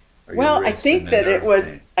 Or your Well, I wrist think and the that it nerve was,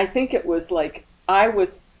 pain? I think it was like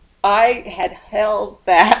I had held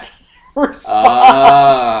that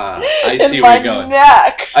response I see in where my you're going.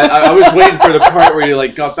 neck. I was waiting for the part where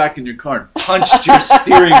you got back in your car and punched your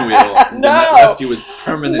steering wheel, and that left you with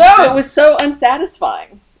permanent. No, damage. it was so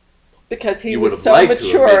unsatisfying because he You would was have so liked to have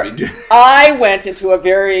mature. maybe do- I went into a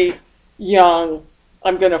very young,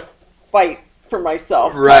 I'm going to fight for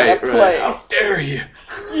myself kind Right. of How place. dare you?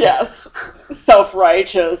 Yes,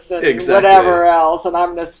 self-righteous and Exactly. whatever else, and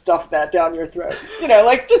I'm going to stuff that down your throat.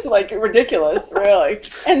 Just ridiculous, really.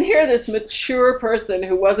 And here this mature person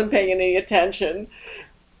who wasn't paying any attention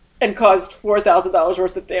and caused $4,000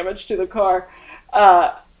 worth of damage to the car,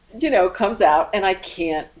 comes out, and I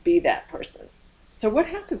can't be that person. So what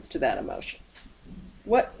happens to that emotion?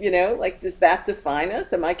 What, does that define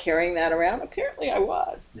us? Am I carrying that around? Apparently I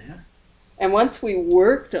was. Yeah. And once we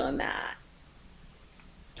worked on that,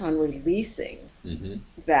 on releasing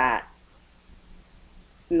that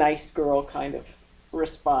nice girl kind of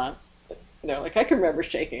response, I can remember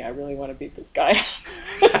shaking, I really want to beat this guy.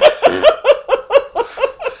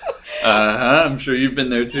 I'm sure you've been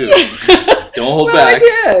there too. Don't hold Well, back.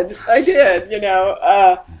 I did,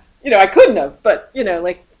 I couldn't have, but,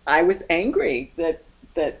 I was angry that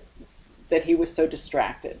he was so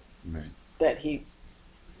distracted, Right. that he,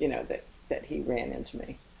 that he ran into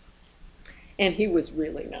me. And he was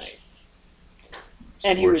really nice.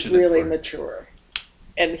 And he was fortunate really for- mature.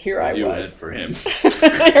 And here I You was. went for him.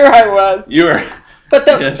 Here I was. You were. But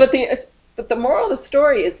Yes. the moral of the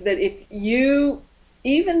story is that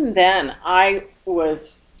even then, I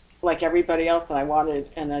was like everybody else, and I wanted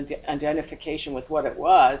an identification with what it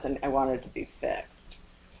was, and I wanted it to be fixed.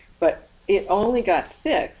 But it only got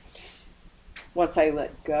fixed once I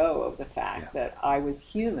let go of the fact that I was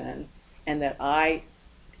human and that I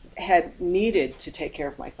had needed to take care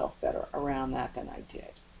of myself better around that than I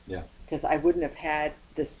did. Yeah. Because I wouldn't have had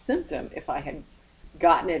this symptom if I had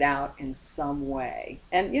gotten it out in some way.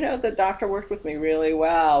 And, the doctor worked with me really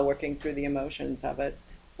well, working through the emotions of it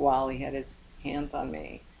while he had his hands on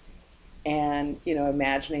me. And,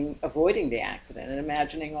 imagining avoiding the accident and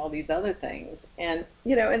imagining all these other things. And,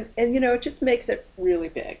 it just makes it really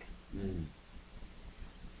big. Mm.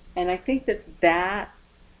 And I think that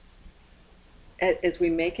as we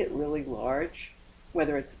make it really large,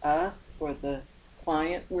 whether it's us or the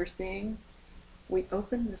client we're seeing, we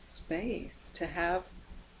open the space to have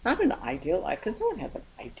not an ideal life, because no one has an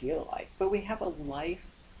ideal life, but we have a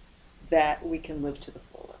life that we can live to the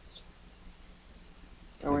fullest.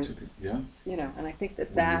 Or, Yeah. and I think When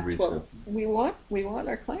you that's reach what that. we want. We want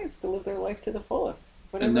our clients to live their life to the fullest,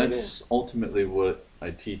 whatever And it that's is. ultimately what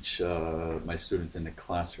I teach my students in the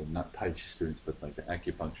classroom, not Tai Chi students, but like the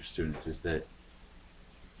acupuncture students, is that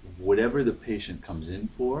whatever the patient comes in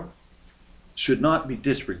for should not be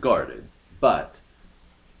disregarded, but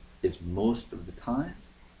is most of the time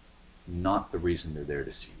not the reason they're there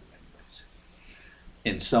to see you anyways.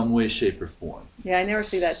 In some way, shape, or form. Yeah, I never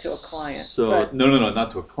see that to a client. So but no,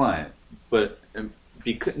 not to a client, but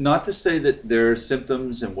not to say that their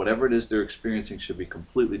symptoms and whatever it is they're experiencing should be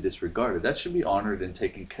completely disregarded. That should be honored and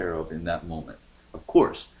taken care of in that moment, of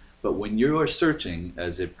course. But when you are searching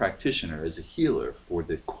as a practitioner, as a healer, for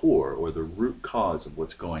the core or the root cause of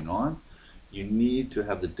what's going on, you need to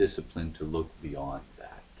have the discipline to look beyond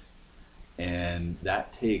that. And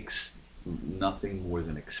that takes nothing more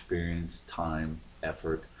than experience, time,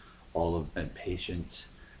 effort, and patience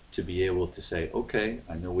to be able to say, okay,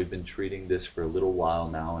 I know we've been treating this for a little while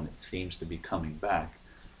now and it seems to be coming back.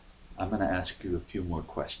 I'm going to ask you a few more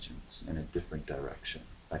questions in a different direction,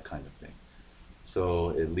 that kind of thing. So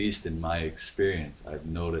at least in my experience, I've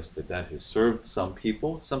noticed that has served some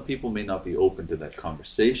people. Some people may not be open to that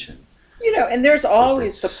conversation. and there's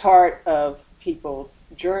always the that's- part of people's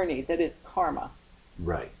journey that is karma.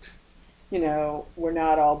 Right. We're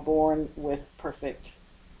not all born with perfect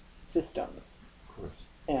systems. Of course.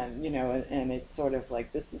 And and it's sort of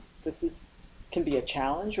like this is can be a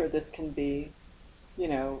challenge, or this can be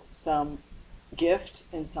some gift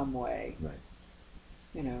in some way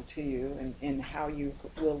Right. to you, and in how you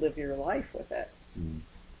will live your life with it. Mm.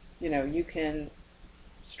 You can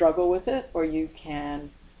struggle with it, or you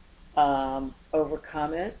can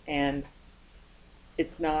overcome it, and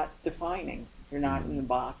it's not defining. You're not in the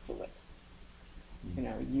box of it.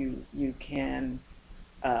 You can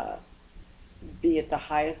be at the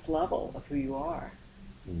highest level of who you are,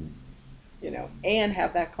 Mm. and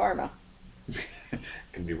have that karma.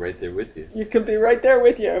 Can be right there with you. You can be right there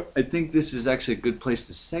with you. I think this is actually a good place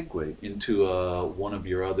to segue into one of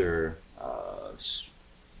your other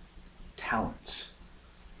talents.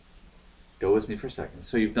 Go with me for a second.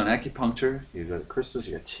 So you've done acupuncture, you've got crystals,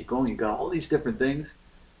 you got qigong, you got all these different things,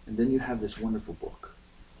 and then you have this wonderful book.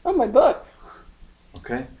 Oh, my book.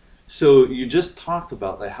 Okay, so you just talked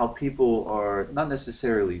about like how people are not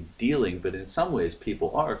necessarily dealing, but in some ways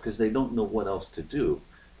people are, because they don't know what else to do.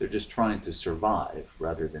 They're just trying to survive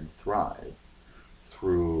rather than thrive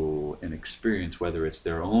through an experience, whether it's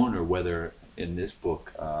their own or whether in this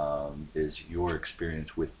book is your experience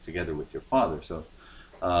together with your father. So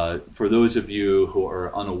for those of you who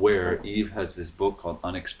are unaware, Eve has this book called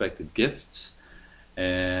Unexpected Gifts,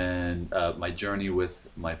 and my journey with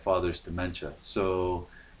my father's dementia. So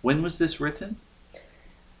when was this written?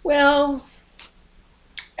 Well,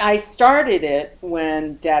 I started it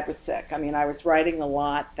when Dad was sick. I mean, I was writing a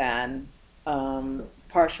lot then.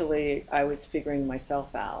 Partially, I was figuring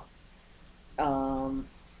myself out,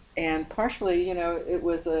 and partially, it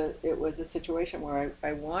was a situation where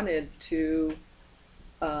I wanted to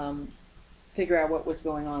figure out what was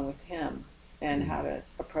going on with him and how to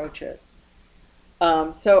approach it.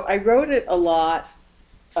 So I wrote it a lot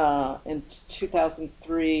in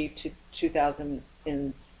 2003 to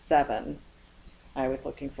 2007. I was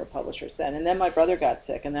looking for publishers then. And then my brother got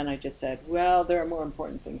sick, and then I just said, well, there are more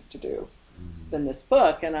important things to do than this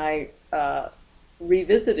book. And I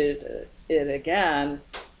revisited it again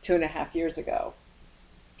 2.5 years ago.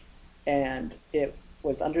 And it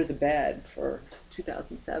was under the bed for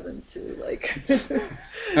 2007 to like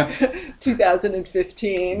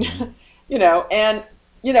 2015, and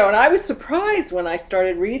I was surprised when I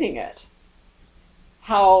started reading it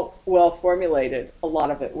how well formulated a lot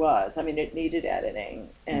of it was. I mean, it needed editing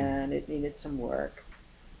and it needed some work,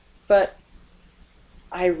 but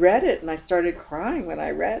I read it and I started crying when I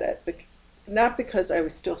read it, not because I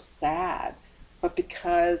was still sad, but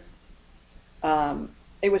because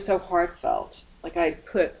it was so heartfelt. Like I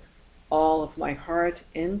put all of my heart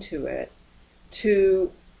into it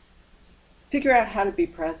to figure out how to be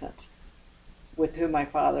present with who my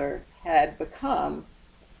father had become,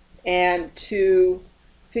 and to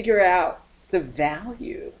figure out the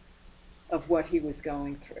value of what he was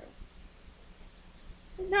going through.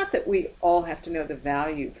 Not that we all have to know the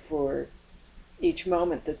value for each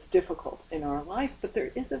moment that's difficult in our life, but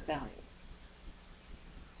there is a value.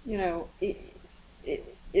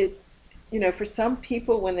 For some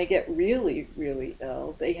people, when they get really, really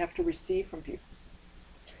ill, they have to receive from people.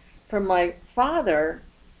 From my father,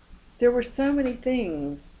 there were so many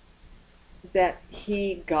things that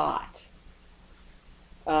he got.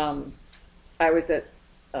 I was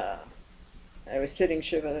sitting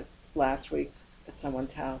Shiva last week at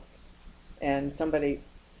someone's house, and somebody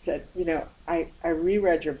said, I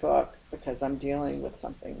reread your book because I'm dealing with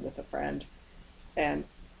something with a friend, and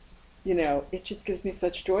it just gives me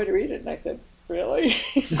such joy to read it. And I said, really?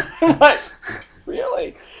 What?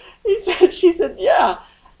 Really? She said, yeah.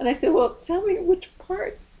 And I said, well, tell me which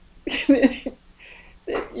part that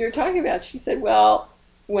you're talking about. She said, well,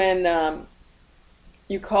 when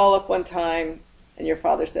you call up one time and your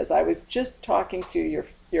father says, I was just talking to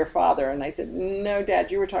your father. And I said, no,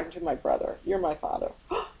 Dad, you were talking to my brother. You're my father.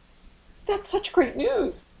 That's such great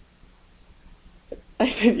news. I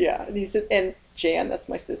said, yeah. And he said, and Jan, that's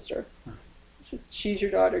my sister. She's your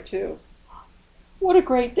daughter too. What a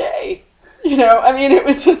great day. It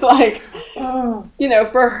was just like,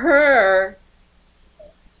 for her,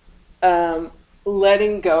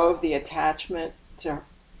 letting go of the attachment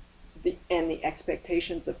and the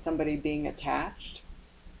expectations of somebody being attached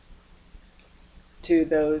to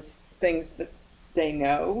those things that they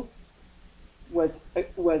know was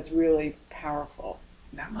really powerful.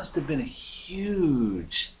 That must have been a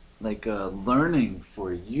huge learning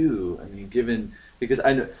for you. I mean, because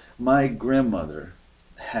I know my grandmother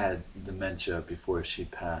had dementia before she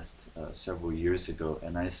passed several years ago,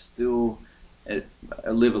 and I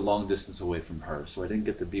live a long distance away from her, so I didn't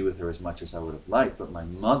get to be with her as much as I would have liked, but my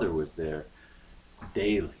mother was there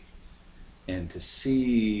daily, and to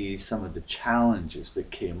see some of the challenges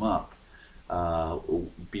that came up,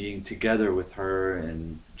 being together with her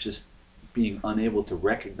and just being unable to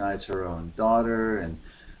recognize her own daughter, and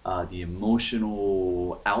the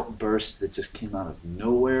emotional outburst that just came out of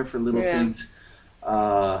nowhere for little things.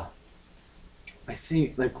 I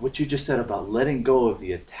think what you just said about letting go of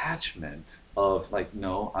the attachment of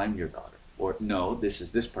no, I'm your daughter, or no, this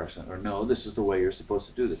is this person, or no, this is the way you're supposed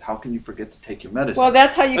to do this. How can you forget to take your medicine? Well,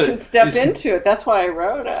 that's how you can step into it. That's why I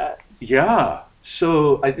wrote it. Yeah.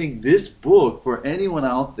 So I think this book, for anyone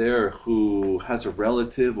out there who has a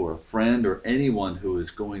relative or a friend or anyone who is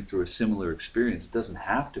going through a similar experience, it doesn't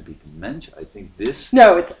have to be dementia. I think this...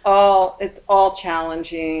 No, it's all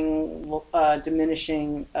challenging,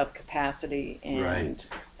 diminishing of capacity, and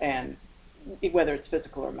whether it's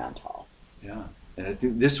physical or mental. Yeah, and I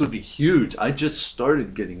think this would be huge. I just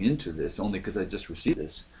started getting into this only because I just received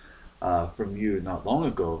this from you not long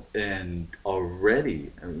ago, and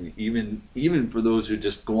already, I mean, even for those who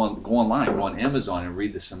just go online, go on Amazon and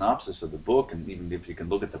read the synopsis of the book, and even if you can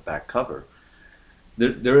look at the back cover,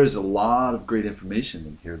 there is a lot of great information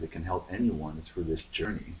in here that can help anyone through this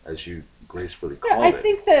journey, as you gracefully called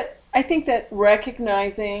it. I think that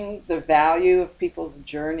recognizing the value of people's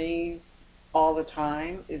journeys all the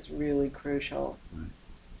time is really crucial. Right.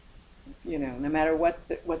 No matter what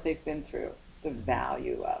they've been through, the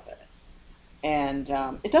value of it. And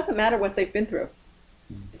it doesn't matter what they've been through.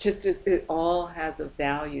 It's just it all has a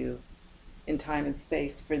value in time and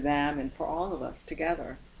space for them and for all of us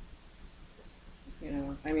together.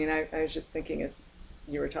 I was just thinking as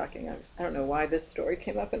you were talking, I don't know why this story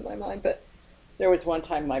came up in my mind, but there was one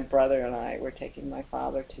time my brother and I were taking my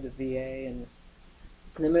father to the VA, and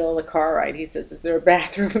in the middle of the car ride, he says, "Is there a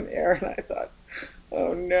bathroom there?" And I thought,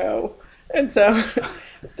 oh no. And so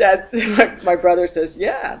my brother says,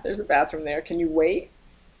 "Yeah, there's a bathroom there. Can you wait?"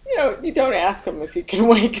 You don't ask him if he can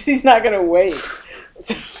wait, because he's not going to wait.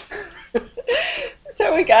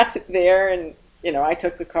 So we got there, and I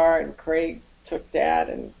took the car, and Craig took Dad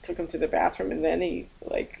and took him to the bathroom, and then he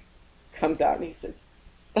comes out and he says,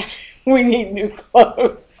 "We need new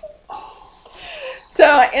clothes." So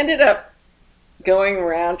I ended up going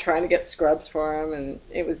around trying to get scrubs for him, and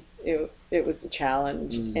it was a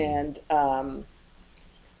challenge. And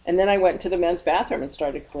then I went to the men's bathroom and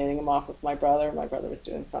started cleaning him off with my brother. My brother was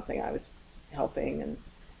doing something, I was helping,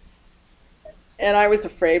 and I was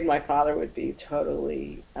afraid my father would be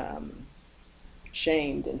totally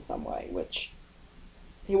shamed in some way, which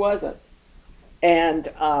he wasn't. And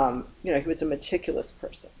he was a meticulous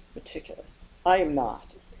person, meticulous. I am not,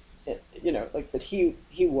 but he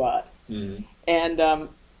was. Mm-hmm. And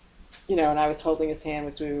and I was holding his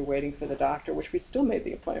hand as we were waiting for the doctor, which we still made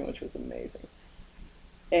the appointment, which was amazing.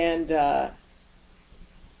 And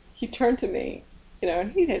he turned to me,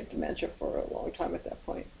 and he'd had dementia for a long time at that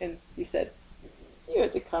point, and he said, "You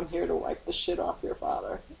had to come here to wipe the shit off your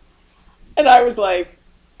father." And I was like,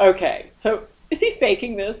 okay, so is he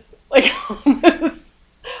faking this? Like,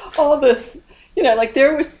 all this,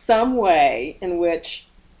 there was some way in which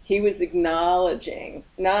he was acknowledging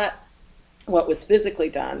not what was physically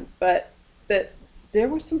done, but that there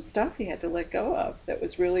was some stuff he had to let go of that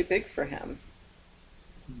was really big for him.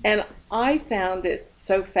 And I found it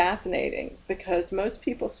so fascinating because most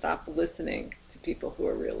people stop listening to people who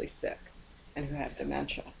are really sick and who have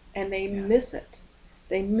dementia, and they miss it.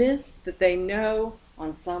 They miss that they know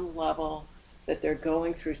on some level that they're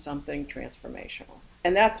going through something transformational.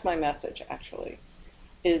 And that's my message, actually,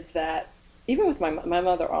 is that even with my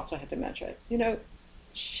mother also had dementia,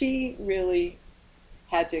 she really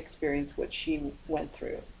had to experience what she went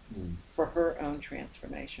through for her own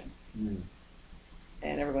transformation.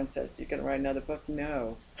 And everyone says, "You're going to write another book?"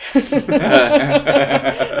 No. Not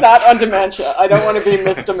on dementia. I don't want to be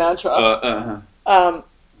Miss Dementia.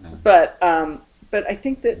 But I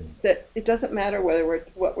think that it doesn't matter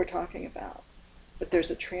what we're talking about. But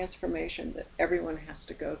there's a transformation that everyone has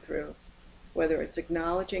to go through, whether it's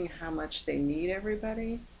acknowledging how much they need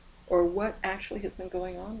everybody or what actually has been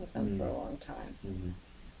going on with them for a long time.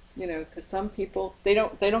 Because some people, they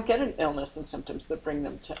don't get an illness and symptoms that bring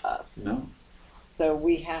them to us. No. So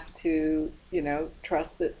we have to,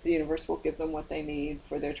 trust that the universe will give them what they need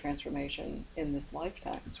for their transformation in this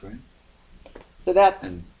lifetime. That's right. So that's...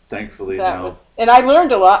 And thankfully and I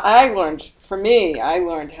learned a lot. I learned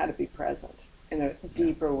how to be present in a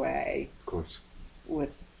deeper way. Of course.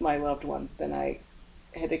 With my loved ones than I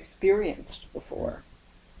had experienced before.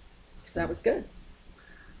 So that was good.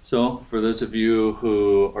 So, for those of you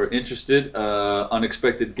who are interested,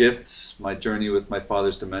 Unexpected Gifts, My Journey with My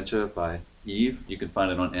Father's Dementia by Eve. You can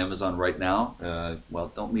find it on Amazon right now.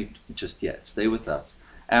 Don't leave just yet. Stay with us.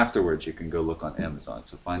 Afterwards, you can go look on Amazon.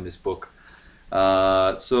 So find this book.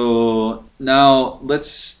 So now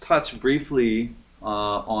let's touch briefly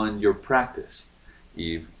on your practice,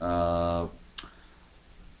 Eve.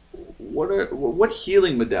 What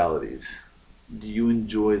healing modalities do you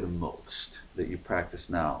enjoy the most that you practice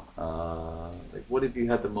now? What have you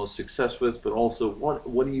had the most success with, but also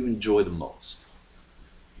what do you enjoy the most?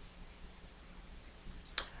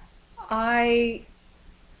 I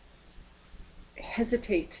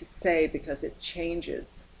hesitate to say because it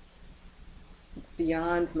changes. It's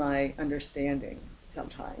beyond my understanding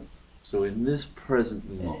sometimes. So in this present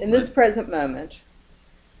moment,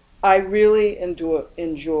 I really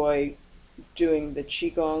enjoy doing the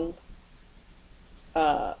Qigong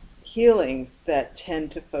healings that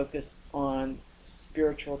tend to focus on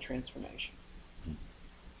spiritual transformation.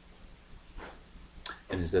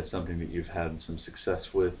 And is that something that you've had some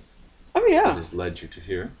success with? Oh yeah. That has led you to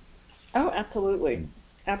here? Oh, absolutely,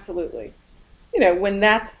 absolutely. When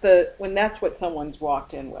that's what someone's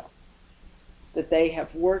walked in with, that they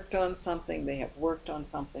have worked on something, they have worked on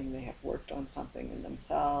something in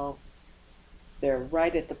themselves. They're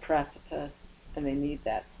right at the precipice, and they need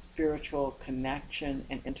that spiritual connection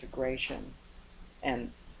and integration,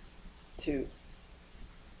 and to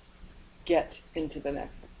get into the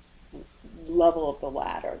next level of the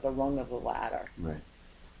ladder, the rung of the ladder. Right.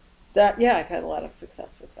 I've had a lot of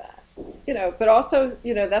success with that. But also,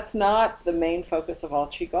 that's not the main focus of all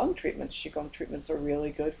Qigong treatments. Qigong treatments are really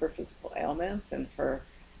good for physical ailments and for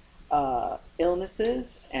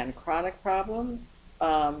illnesses and chronic problems.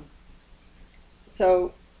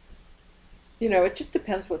 So, it just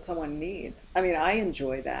depends what someone needs. I mean, I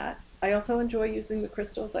enjoy that. I also enjoy using the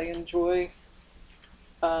crystals. I enjoy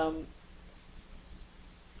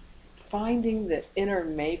finding the inner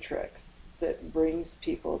matrix that brings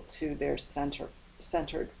people to their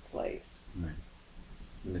centered place. Right.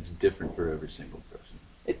 And it's different for every single person.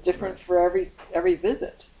 It's different for every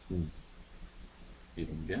visit.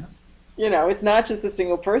 Even, yeah. It's not just a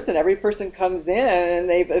single person. Every person comes in and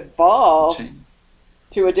they've evolved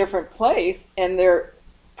to a different place, and their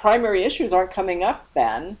primary issues aren't coming up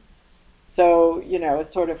then. So,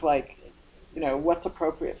 it's sort of like, what's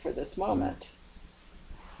appropriate for this moment.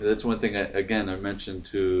 That's one thing, I mentioned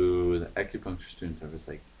to the acupuncture students. I was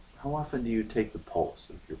like, how often do you take the pulse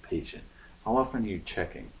of your patient? How often are you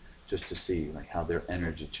checking just to see like how their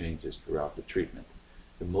energy changes throughout the treatment?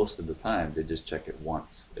 And most of the time, they just check it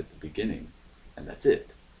once at the beginning, and that's it.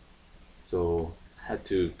 So I had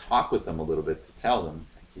to talk with them a little bit to tell them,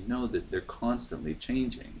 it's like, that they're constantly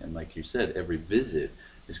changing. And like you said, every visit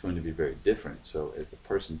is going to be very different. So as a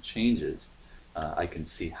person changes, I can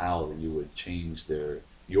see how you would change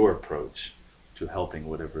your approach to helping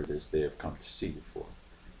whatever it is they have come to see you for.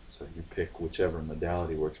 So you pick whichever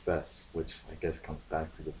modality works best, which I guess comes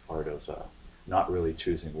back to the part of not really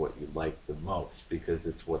choosing what you like the most because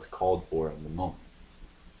it's what's called for in the moment.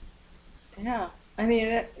 Yeah, I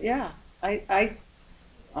mean,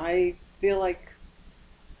 I feel like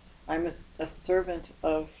I'm a servant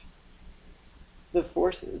of the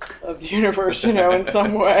forces of the universe, in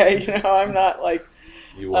some way. I'm not like.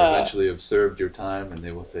 You will eventually have served your time, and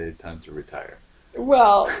they will say time to retire.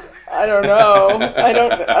 Well, I don't know.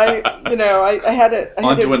 I had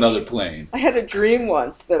Onto another plane. I had a dream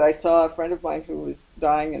once that I saw a friend of mine who was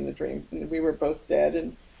dying in the dream, and we were both dead,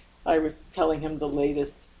 and I was telling him the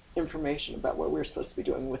latest information about what we were supposed to be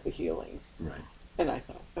doing with the healings. Right. And I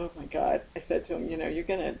thought, oh my God. I said to him, you're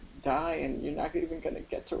going to die and you're not even going to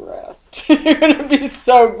get to rest. You're going to be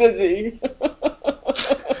so busy.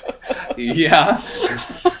 Yeah.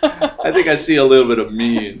 I think I see a little bit of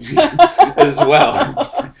me as well.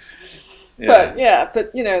 Yeah.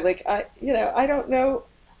 But I don't know.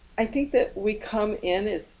 I think that we come in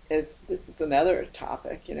as this is another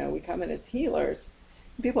topic, we come in as healers.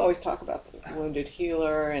 People always talk about the wounded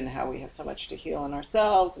healer and how we have so much to heal in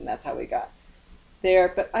ourselves, and that's how we got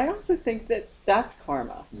there. But I also think that that's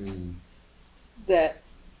karma. That,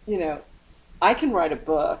 I can write a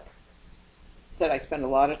book that I spend a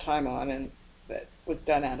lot of time on and that was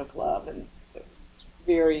done out of love, and it's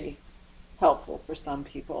very helpful for some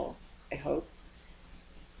people, I hope.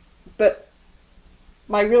 But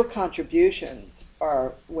my real contributions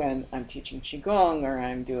are when I'm teaching Qigong, or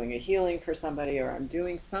I'm doing a healing for somebody, or I'm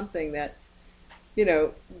doing something that,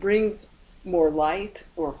 brings more light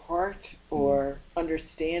or heart or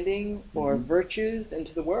understanding or virtues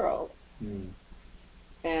into the world.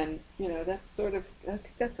 And, that's I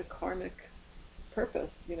think that's a karmic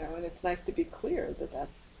purpose, and it's nice to be clear that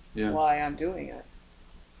that's why I'm doing it.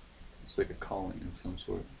 It's like a calling of some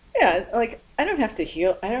sort. Yeah, like I don't have to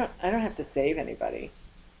heal. I don't have to save anybody.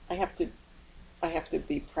 I have to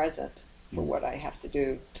be present for what I have to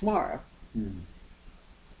do tomorrow.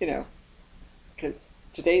 Because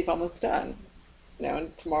today's almost done.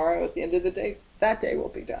 And tomorrow at the end of the day, that day will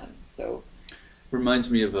be done. So reminds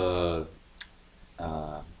me of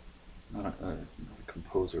not a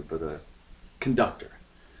composer, but a conductor,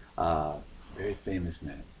 very famous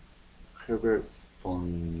man, Herbert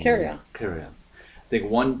von Karajan. I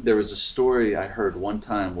think there was a story I heard one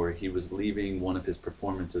time where he was leaving one of his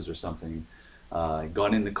performances or something,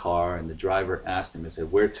 got in the car, and the driver asked him, he said,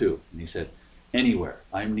 "Where to?" And he said, "Anywhere.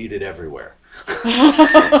 I'm needed everywhere."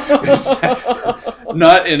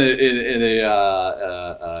 Not in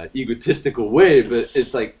a egotistical way, but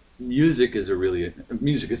it's like music is a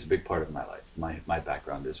big part of my life, my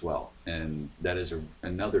background as well, and that is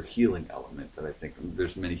another healing element that I think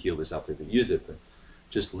there's many healers out there that use it, but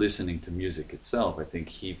just listening to music itself, I think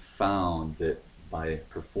he found that by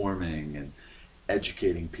performing and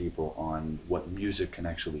educating people on what music can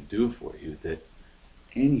actually do for you, that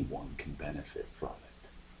anyone can benefit from it.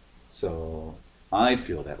 So I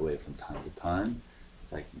feel that way from time to time.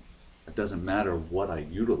 It's like, it doesn't matter what I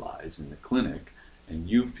utilize in the clinic, and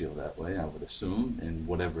you feel that way, I would assume, in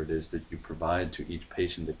whatever it is that you provide to each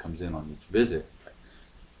patient that comes in on each visit.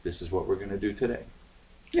 This is what we're going to do today.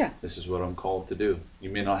 Yeah. This is what I'm called to do. You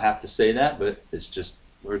may not have to say that, but it's just,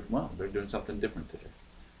 they're doing something different today.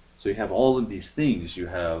 So you have all of these things. You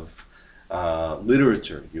have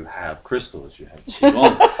literature, you have crystals, you have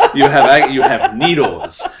qigong, you have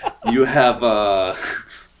needles, you have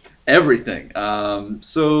everything.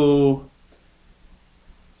 So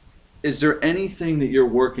is there anything that you're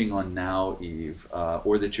working on now, Eve,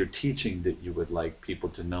 or that you're teaching that you would like people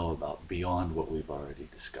to know about beyond what we've already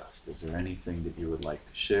discussed? Is there anything that you would like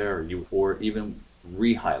to share, or even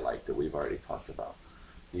re-highlight that we've already talked about?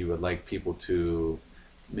 You would like people to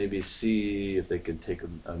maybe see if they could take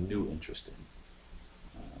a new interest in?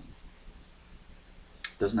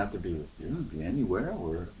 Doesn't have to be with you, it could be anywhere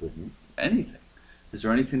or with anything. Is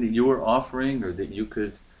there anything that you are offering or that you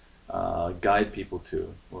could guide people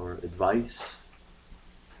to, or advice,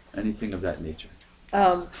 anything of that nature?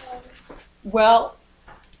 Well,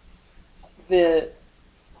 I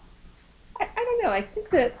don't know. I think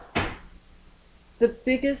that the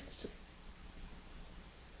biggest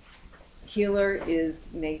healer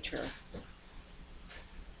is nature.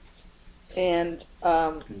 And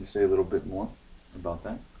Can you say a little bit more about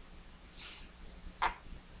that?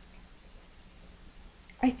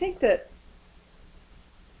 I think that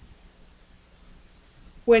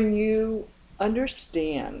when you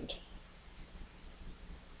understand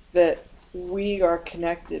that we are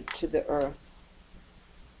connected to the earth,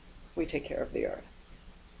 we take care of the earth.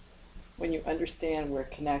 When you understand we're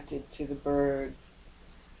connected to the birds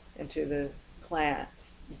and to the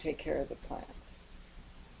plants, you take care of the plants.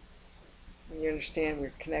 When you understand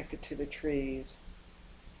we're connected to the trees,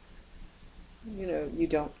 you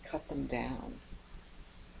don't cut them down.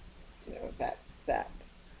 That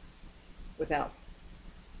without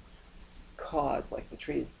cause, like the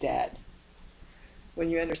tree is dead. When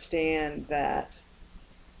you understand that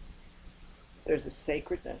there's a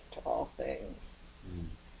sacredness to all things,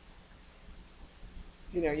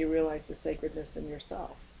 you realize the sacredness in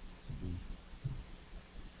yourself.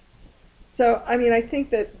 So, I think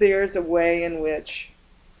that there's a way in which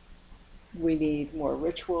we need more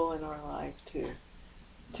ritual in our life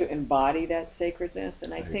to embody that sacredness.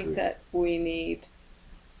 And I think agree. that we need,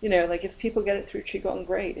 like if people get it through Qigong,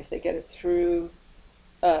 great. If they get it through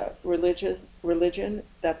religion,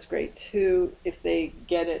 that's great too. If they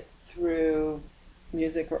get it through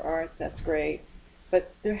music or art, that's great.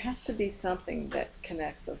 But there has to be something that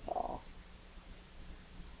connects us all,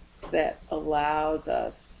 that allows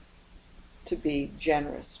us to be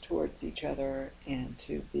generous towards each other and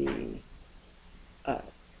to be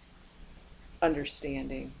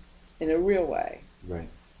understanding in a real way. Right.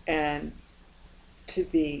 And to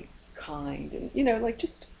be kind and,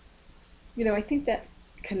 I think that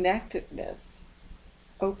connectedness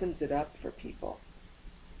opens it up for people,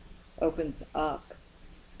 opens up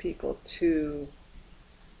people to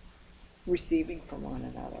receiving from one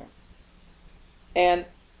another. And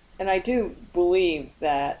I do believe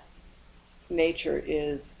that nature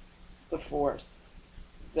is the force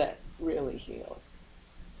that really heals.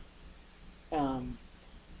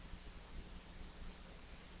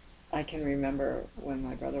 I can remember when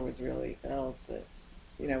my brother was really ill that,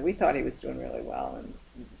 we thought he was doing really well, and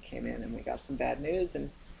he came in and we got some bad news, and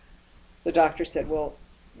the doctor said, well,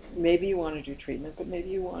 maybe you want to do treatment, but maybe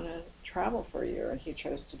you want to travel for a year. And he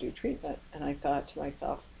chose to do treatment. And I thought to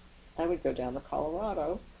myself, I would go down to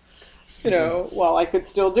Colorado, while I could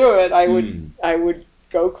still do it. I would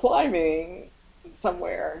go climbing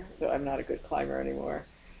somewhere, though I'm not a good climber anymore.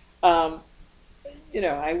 I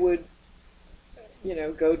would,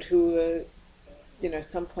 go to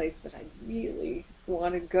some place that I really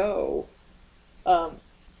want to go, or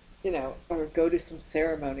go to some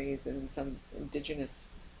ceremonies in some indigenous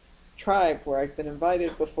tribe where I've been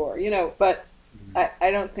invited before, but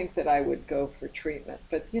I don't think that I would go for treatment.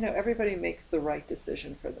 But, everybody makes the right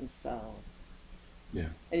decision for themselves. Yeah.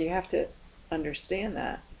 And you have to understand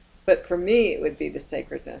that. But for me, it would be the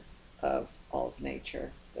sacredness of all of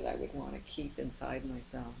nature that I would want to keep inside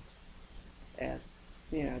myself as,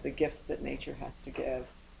 the gift that nature has to give.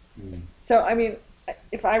 So,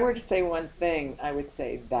 if I were to say one thing, I would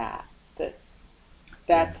say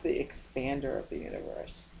that's the expander of the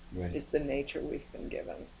universe, Right. is the nature we've been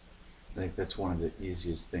given. I think that's one of the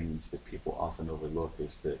easiest things that people often overlook,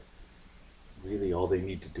 is that really all they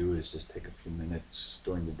need to do is just take a few minutes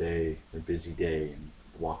during the day, their busy day, and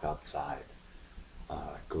walk outside,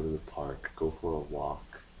 go to the park, go for a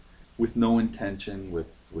walk, with no intention,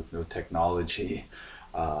 with no technology,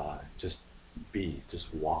 just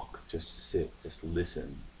walk, just sit, just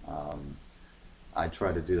listen. I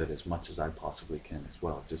try to do that as much as I possibly can as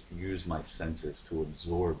well. Just use my senses to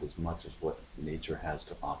absorb as much as what nature has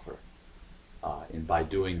to offer. And by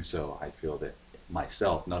doing so, I feel that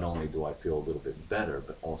myself, not only do I feel a little bit better,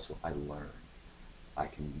 but also I learn. I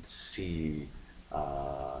can see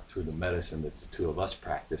through the medicine that the two of us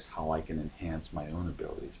practice how I can enhance my own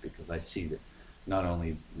abilities, because I see that not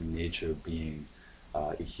only nature being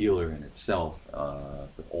a healer in itself,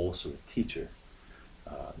 but also a teacher,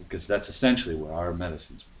 because that's essentially where our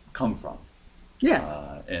medicines come from. Yes.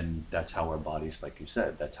 And that's how our bodies, like you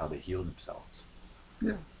said, that's how they heal themselves.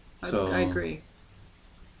 Yeah. So I agree.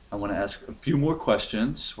 I want to ask a few more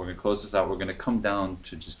questions. We're going to close this out. We're going to come down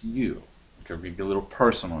to just you. Okay, we're going to get a little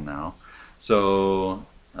personal now. So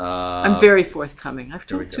I'm very forthcoming. I've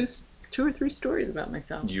here we told go. two or three stories about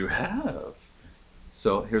myself. You have.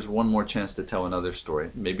 So here's one more chance to tell another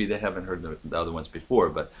story. Maybe they haven't heard the other ones before,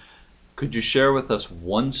 but could you share with us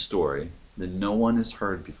one story that no one has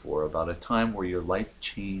heard before about a time where your life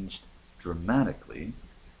changed dramatically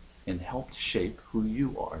and helped helped shape who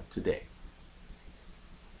you are today?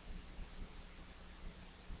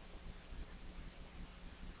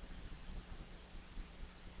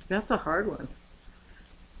 That's a hard one.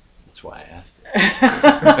 That's why I asked it.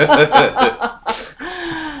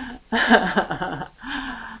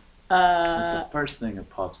 What's the first thing that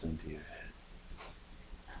pops into your head?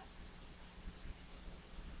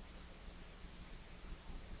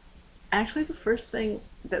 Actually, the first thing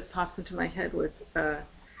that pops into my head was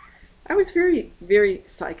I was very, very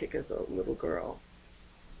psychic as a little girl.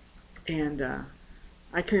 And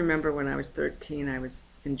I can remember when I was 13, I was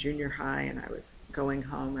in junior high and I was going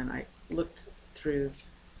home and I looked through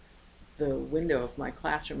the window of my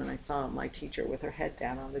classroom and I saw my teacher with her head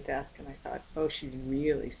down on the desk and I thought, oh, she's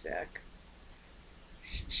really sick.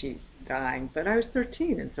 She's dying. But I was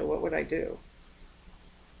 13, and so what would I do?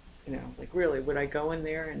 You know, like really, would I go in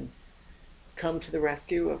there and come to the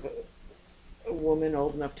rescue of a woman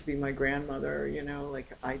old enough to be my grandmother? You know,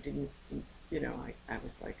 like I didn't, you know, I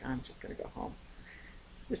was like, I'm just going to go home.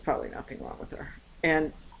 There's probably nothing wrong with her.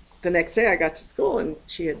 And the next day I got to school and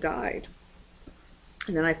she had died.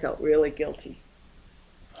 And then I felt really guilty.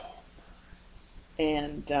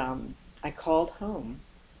 And I called home.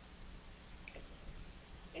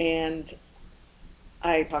 And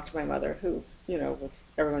I talked to my mother, who, you know,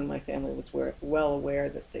 everyone in my family was well aware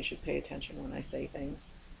that they should pay attention when I say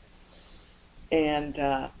things. And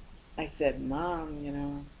I said, Mom, you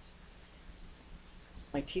know,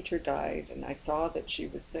 my teacher died, and I saw that she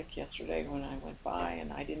was sick yesterday when I went by,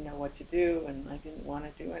 and I didn't know what to do, and I didn't want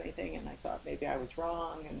to do anything, and I thought maybe I was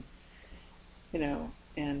wrong, and, you know,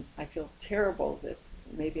 and I feel terrible that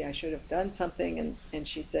maybe I should have done something. And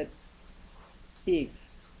she said, Eve,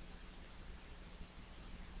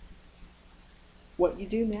 what you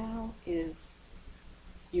do now is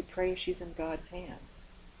you pray she's in God's hands.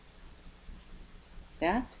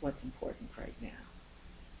 That's what's important right now,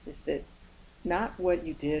 is that not what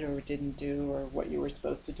you did or didn't do or what you were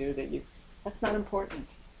supposed to do, that's not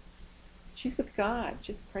important. She's with God.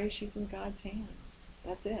 Just pray she's in God's hands.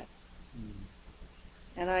 That's it. Mm.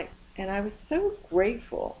 And I was so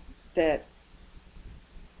grateful that,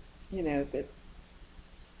 you know, that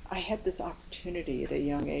I had this opportunity at a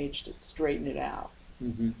young age to straighten it out.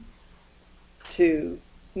 Mm-hmm. To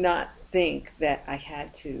not think that I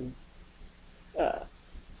had to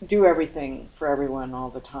do everything for everyone all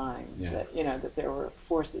the time. Yeah. That, you know, that there were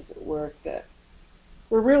forces at work that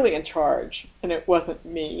were really in charge, and it wasn't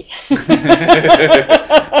me.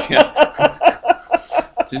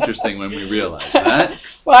 It's interesting when we realize that.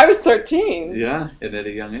 Well, I was 13. Yeah, and at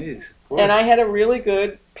a young age, of course. And I had a really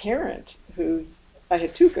good parent I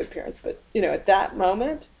had two good parents, but, you know, at that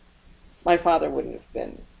moment, my father wouldn't have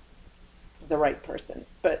been the right person.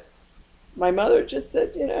 But my mother just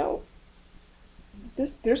said, you know,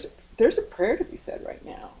 there's a prayer to be said right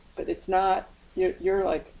now, but it's not, you're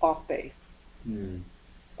like off base. Mm.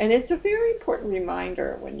 And it's a very important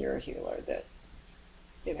reminder when you're a healer that,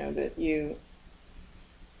 you know, that you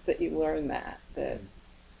learn that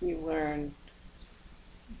you learn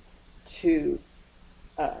to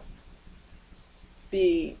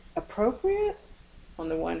be appropriate on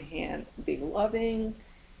the one hand, be loving,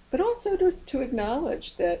 but also to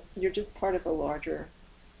acknowledge that you're just part of a larger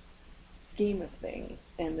scheme of things,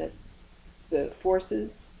 and that the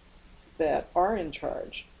forces that are in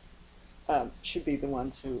charge should be the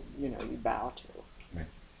ones who, you know, you bow to. Right.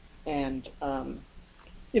 And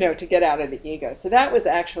you know, to get out of the ego. So that was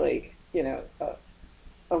actually, you know,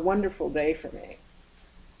 a wonderful day for me,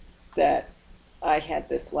 that I had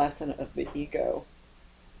this lesson of the ego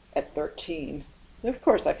at 13. And of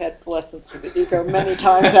course, I've had lessons with the ego many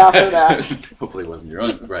times after that. Hopefully it wasn't your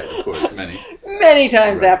own. Right, of course, many. Many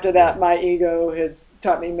times after that, my ego has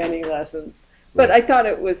taught me many lessons. But I thought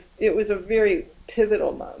it was a very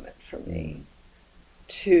pivotal moment for me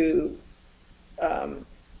to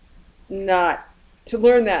to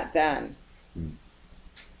learn that then,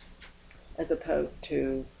 as opposed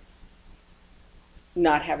to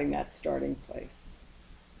not having that starting place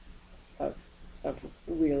of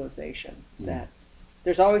realization that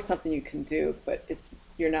there's always something you can do, but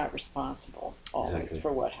you're not responsible always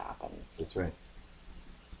for what happens. That's right.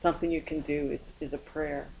 Something you can do is a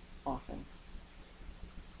prayer often.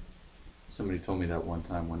 Somebody told me that one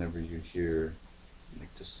time, whenever you hear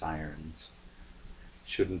like the sirens,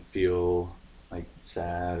 shouldn't feel like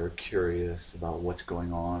sad or curious about what's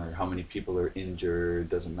going on or how many people are injured.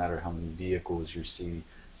 Doesn't matter how many vehicles you see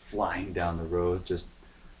flying down the road. Just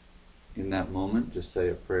in that moment, just say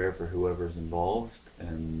a prayer for whoever's involved,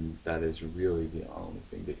 and that is really the only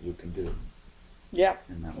thing that you can do. Yeah,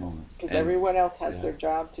 in that moment. because And everyone else has yeah. their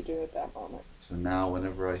job to do at that moment. So now,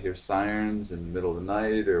 whenever I hear sirens in the middle of the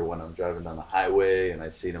night, or when I'm driving down the highway and I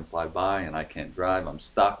see them fly by and I can't drive, I'm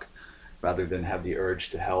stuck. Rather than have the urge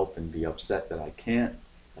to help and be upset that I can't,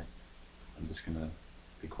 I'm just gonna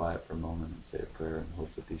be quiet for a moment and say a prayer and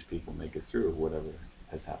hope that these people make it through whatever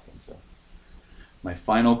has happened. So, my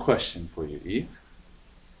final question for you, Eve.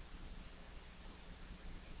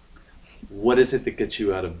 What is it that gets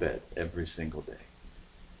you out of bed every single day?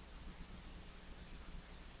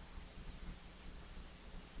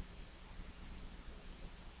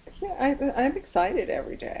 Yeah, I'm excited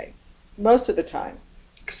every day, most of the time,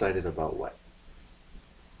 Excited about what?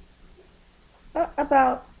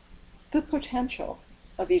 about the potential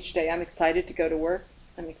of each day. I'm excited to go to work.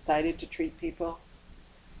 I'm excited to treat people.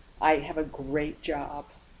 I have a great job.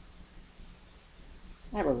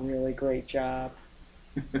 I have a really great job.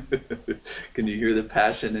 Can you hear the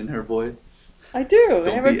passion in her voice? I do. I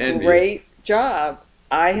Don't have be a envious. great job.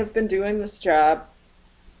 I have been doing this job,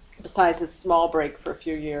 besides this small break for a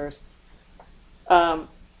few years,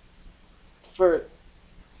 for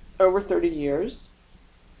over 30 years.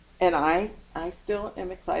 And I still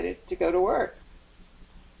am excited to go to work.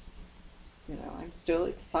 You know, I'm still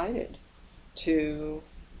excited to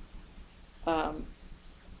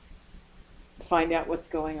find out what's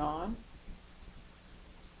going on,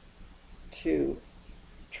 to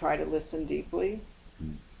try to listen deeply,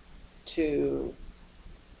 Mm. to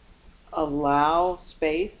allow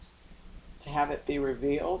space to have it be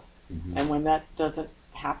revealed, Mhm. and when that doesn't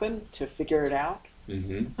happen, to figure it out.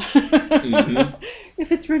 Mhm. Mhm.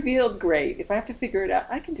 If it's revealed, great. If I have to figure it out,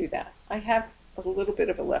 I can do that. I have a little bit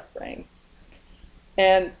of a left brain.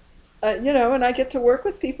 And, you know, and I get to work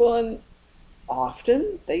with people, and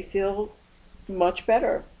often they feel much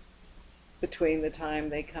better between the time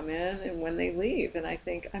they come in and when they leave. And I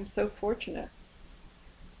think I'm so fortunate.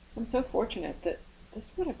 I'm so fortunate that this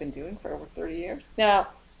is what I've been doing for over 30 years. Now,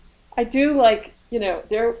 I do like, you know,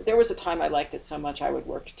 there was a time I liked it so much I would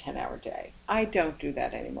work a 10-hour day. I don't do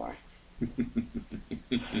that anymore.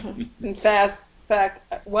 In fact,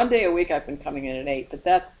 one day a week I've been coming in at 8, but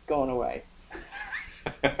that's going away.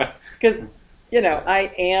 Because, you know,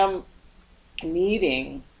 I am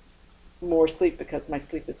needing more sleep because my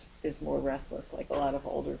sleep is more restless, like a lot of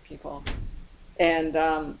older people.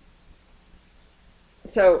 And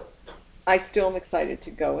so I still am excited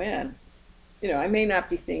to go in. You know, I may not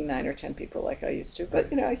be seeing 9 or 10 people like I used to,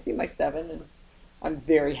 but, you know, I see my 7 and I'm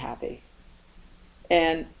very happy.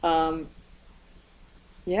 And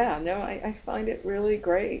yeah, no, I find it really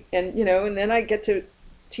great. And, you know, and then I get to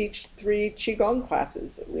teach 3 Qigong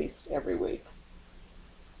classes at least every week.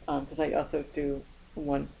 Because I also do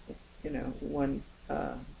one, you know, one,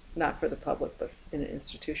 not for the public, but in an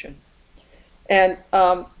institution. And,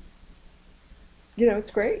 you know,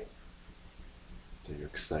 it's great. So you're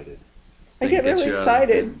excited. I get Gets really you out of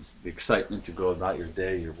excited. bed. It's the excitement to go about your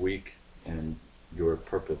day, your week, and your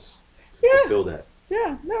purpose. Yeah. Fulfill that.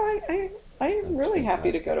 Yeah, no, I am That's really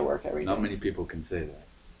happy to fantastic. go to work every day. Not many people can say that.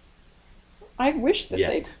 I wish that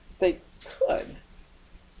Yet. they could.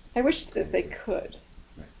 I wish that they could.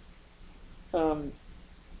 Right.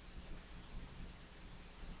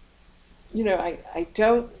 You know, I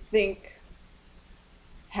don't think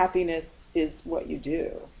happiness is what you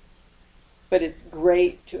do, but it's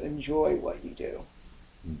great to enjoy what you do.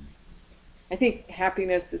 Mm. I think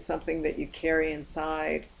happiness is something that you carry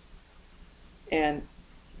inside, and,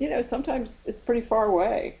 you know, sometimes it's pretty far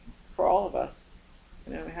away for all of us.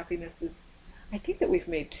 You know, happiness is, I think that we've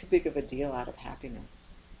made too big of a deal out of happiness.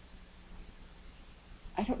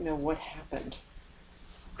 I don't know what happened.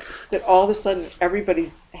 That all of a sudden everybody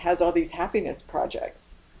has all these happiness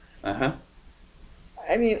projects. Uh-huh.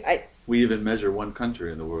 I mean, We even measure one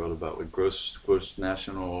country in the world about with gross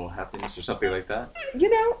national happiness or something like that. you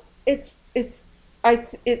know,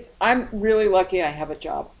 I'm really lucky I have a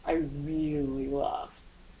job I really love.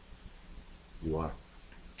 You are.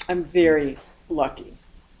 I'm very lucky.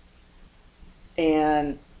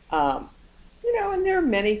 And, you know, and there are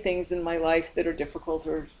many things in my life that are difficult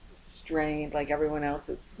or strained, like everyone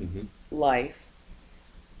else's Mm-hmm. life,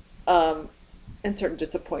 and certain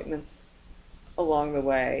disappointments along the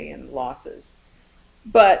way and losses.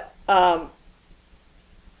 But I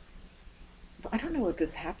don't know what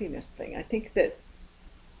this happiness thing. I think that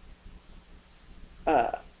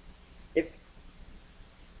if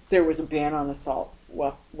there was a ban on assault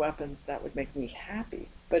weapons, that would make me happy.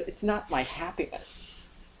 But it's not my happiness,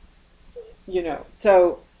 you know.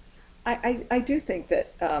 So I do think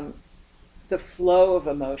that the flow of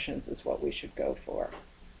emotions is what we should go for,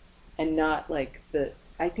 and not like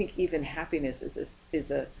I think even happiness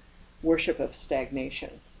is a worship of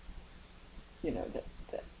stagnation. You know,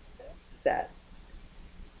 that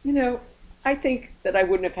I think that I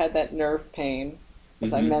wouldn't have had that nerve pain,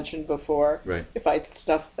 as I mentioned before, Right. if I'd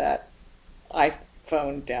stuffed that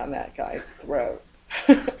iPhone down that guy's throat.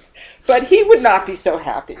 But he would not be so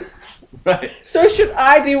happy. Right. So should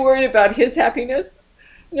I be worried about his happiness?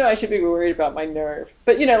 No, I should be worried about my nerve.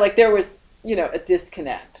 But, there was, a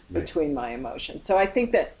disconnect Right. between my emotions. So I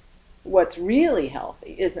think that what's really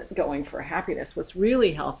healthy isn't going for happiness. What's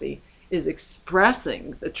really healthy is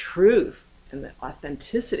expressing the truth and the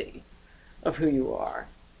authenticity of who you are,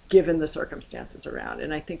 given the circumstances around.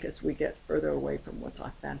 And I think as we get further away from what's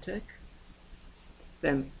authentic,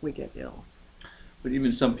 then we get ill. But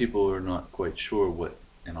even some people are not quite sure what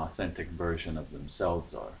an authentic version of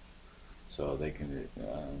themselves are. So they can,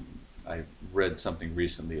 I read something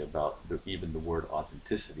recently about even the word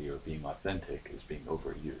authenticity or being authentic is being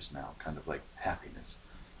overused now, kind of like happiness.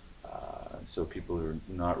 So people are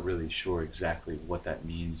not really sure exactly what that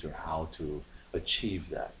means or how to achieve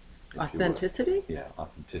that. if you will. Authenticity? Yeah,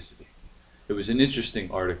 authenticity. It was an interesting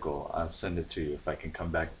article. I'll send it to you if I can come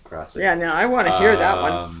back across it. Yeah, no, I want to hear that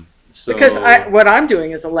one. So, Because what I'm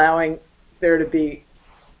doing is allowing there to be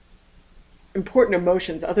important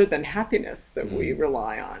emotions other than happiness that we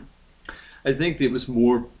rely on. I think it was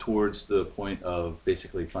more towards the point of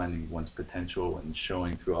basically finding one's potential and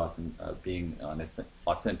showing through being an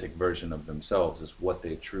authentic version of themselves is what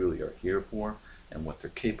they truly are here for and what they're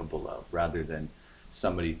capable of, rather than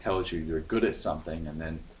somebody tells you you're good at something and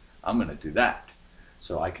then I'm going to do that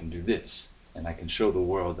so I can do this and I can show the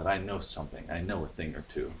world that I know something, I know a thing or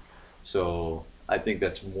two. So I think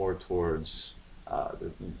that's more towards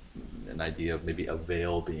an idea of maybe a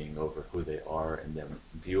veil being over who they are and them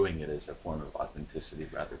viewing it as a form of authenticity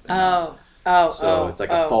rather than it's like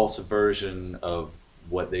a false version of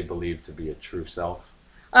what they believe to be a true self.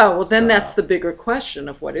 Oh, well, then So- that's the bigger question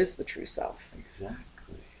of what is the true self. Exactly.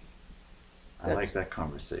 I That's- like that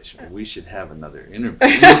conversation. We should have another interview.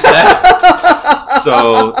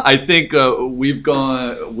 So I think we've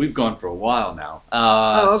gone for a while now.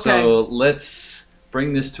 Okay. So let's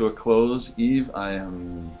bring this to a close. Eve, I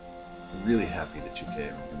am really happy that you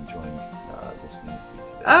came and joined this interview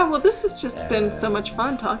today. Oh, well, this has just been so much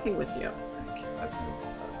fun talking with you. Thank you. I've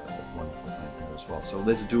had a wonderful time here as well. So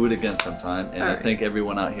let's do it again sometime. And All I right. thank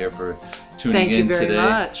everyone out here for tuning Thank you in very today.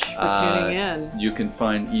 much for tuning in. You can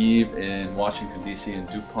find Eve in Washington, D.C. and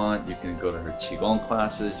DuPont. You can go to her Qigong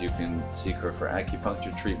classes. You can seek her for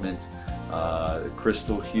acupuncture treatment,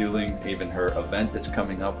 crystal healing, even her event that's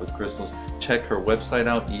coming up with crystals. Check her website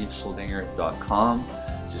out, evesoldinger.com.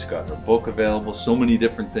 She's got her book available, so many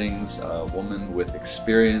different things. A woman with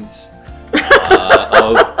experience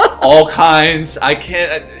of all kinds.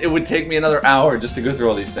 It would take me another hour just to go through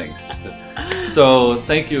all these things. So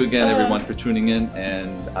thank you again, everyone, for tuning in,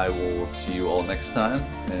 and I will see you all next time,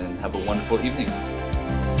 and have a wonderful evening.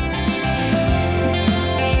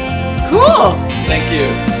 Cool. Thank you.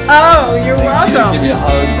 Oh, you're Thank you. welcome. Give me a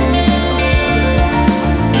hug.